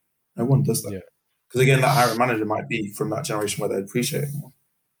handwritten. No one does that. Because again, that hiring manager might be from that generation where they appreciate it more.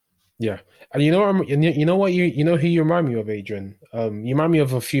 Yeah. And you know who you remind me of, Adrian? You remind me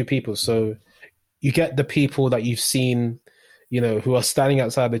of a few people. So you get the people that you've seen, who are standing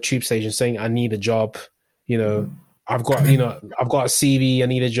outside the tube station saying, I need a job. I've got a CV, I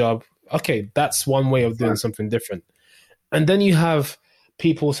need a job. Okay, that's one way of doing something different. And then you have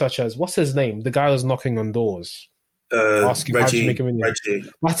people such as, what's his name? The guy who's knocking on doors. Asking Reggie, how to make a million. Reggie.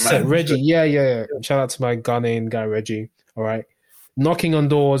 That's it, Reggie. Yeah. Shout out to my Ghanaian guy, Reggie. All right. Knocking on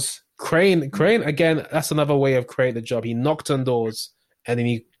doors. Crane, again, that's another way of creating the job. He knocked on doors and then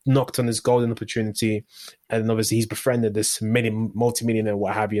he knocked on this golden opportunity. And obviously he's befriended this multi-millionaire,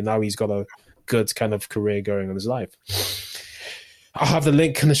 what have you. Now he's got a good kind of career going on his life. I'll have the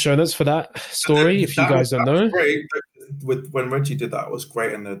link in the show notes for that story if you guys don't know. Great. When Reggie did that, it was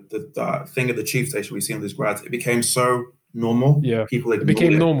great. And the thing at the tube station we seen with his grads, it became so normal. Yeah, people it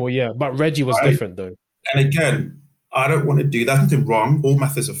became normal. Yeah, but Reggie was different though. And again, I don't want to do that. Nothing wrong. All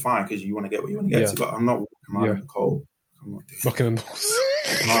methods are fine because you want to get what you want to get to. But I'm not walking around in the cold. I'm not doing knocking on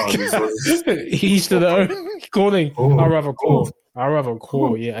doors. He's to their own calling. I'd rather call.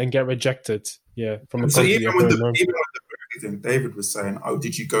 And get rejected. Yeah, from the so even with the thing, David was saying, "Oh,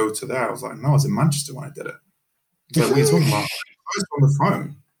 did you go to there?" I was like, "No, I was in Manchester when I did it." He's like, "What are you talking about?" I was on the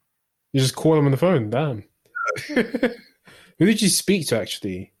phone. You just call him on the phone. Damn. Who did you speak to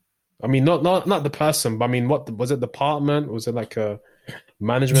actually? I mean, not the person, but I mean, what was it? Department? Was it like a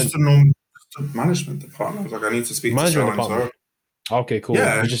management? Just a normal management department. I was like, I need to speak to someone. Department. Okay, cool.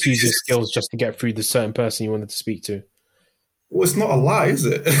 Yeah, you just use your skills just to get through the certain person you wanted to speak to. Well, it's not a lie, is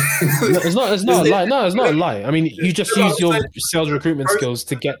it? No, it's not a lie. No, it's not a lie. I mean, you just use your sales recruitment skills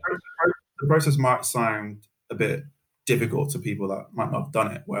to get. The process might sound a bit difficult to people that might not have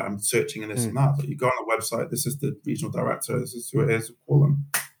done it, where I'm searching and this and that. But you go on the website, this is the regional director, this is who it is, call them.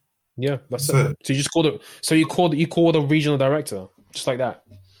 Yeah, that's it. So you just called it. So you called a regional director, just like that.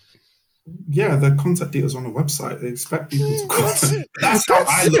 Yeah, the contact details on the website. They expect people to call them. That's how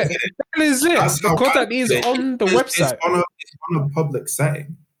I look at it. That is it. That's The how contact is on the website. It's on a public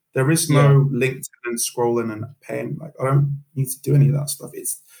setting. There is Yeah. no LinkedIn and scrolling and paying. Like, I don't need to do any of that stuff.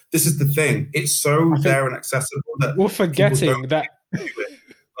 This is the thing. It's so there and accessible that We're people forgetting don't that. do it.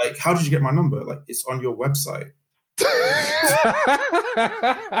 Like, how did you get my number? Like, it's on your website.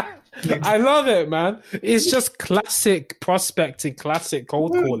 I love it, man. It's just classic prospecting, classic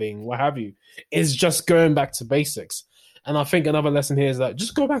cold calling, what have you. It's just going back to basics. And I think another lesson here is that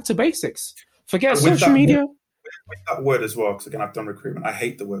just go back to basics. Forget social media. With that word as well, because again, I've done recruitment. I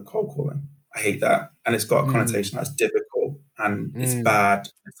hate the word cold calling. I hate that. And it's got a connotation that's difficult and it's bad,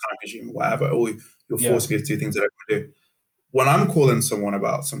 it's time consuming, whatever. Or you're forced to do things that I don't want to do. When I'm calling someone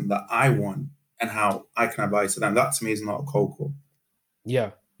about something that I want and how I can advise to them, that to me is not a cold call.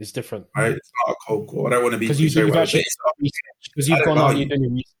 Yeah, it's different. Right? It's not a cold call. I don't want to be because you've gone out, you've done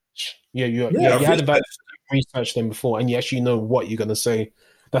your research. You had researched them before, and you actually know what you're going to say.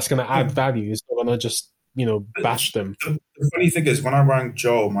 That's going to add value. It's not going to just bash them. The funny thing is, when I rang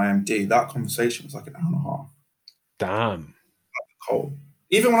Joel, my MD, that conversation was like an hour and a half. Damn. Cold.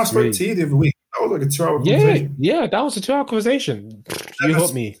 Even when I spoke to you the other week, that was like a 2-hour conversation. Yeah, that was a 2-hour conversation. You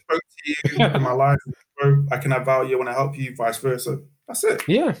helped me. I spoke to you in my life. I can add value when I help you, vice versa. That's it.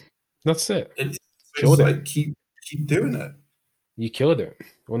 Yeah, that's it. It's like keep doing it. You killed it.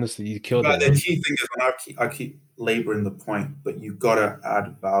 Honestly, you killed it. The key thing is when I keep laboring the point, but you gotta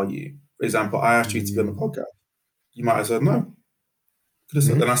add value. For example, I asked you to be on the podcast. You might have said no. Could have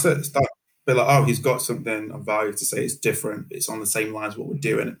said, then I said it's done. But like, oh, he's got something of value to say. It's different. It's on the same lines what we're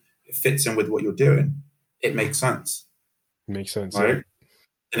doing. It fits in with what you're doing. It makes sense. Makes sense, right? Yeah.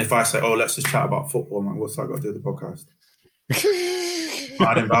 And if I say, oh, let's just chat about football, I'm like, what's that got to do with the podcast?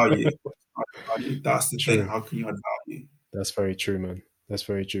 Adding value. That's the thing. How can you add value? That's very true, man. That's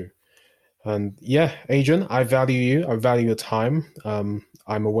very true. And yeah, Adrian, I value you. I value your time.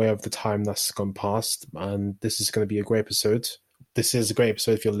 I'm aware of the time that's gone past, and this is going to be a great episode. This is a great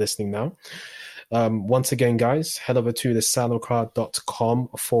episode if you're listening now. Once again, guys, head over to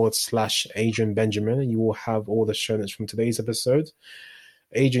thesalocard.com/Adrian Benjamin. You will have all the show notes from today's episode.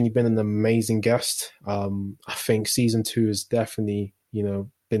 Adrian, you've been an amazing guest. I think season 2 has definitely,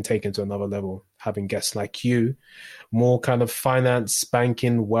 been taken to another level. Having guests like you, more kind of finance,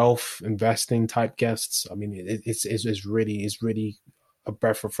 banking, wealth, investing type guests. I mean, it's really a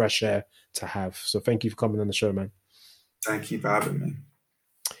breath of fresh air to have. So thank you for coming on the show, man. Thank you for having me.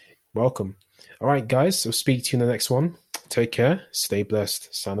 Welcome. All right, guys. I'll speak to you in the next one. Take care. Stay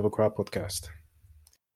blessed. Sound of a Crowd podcast.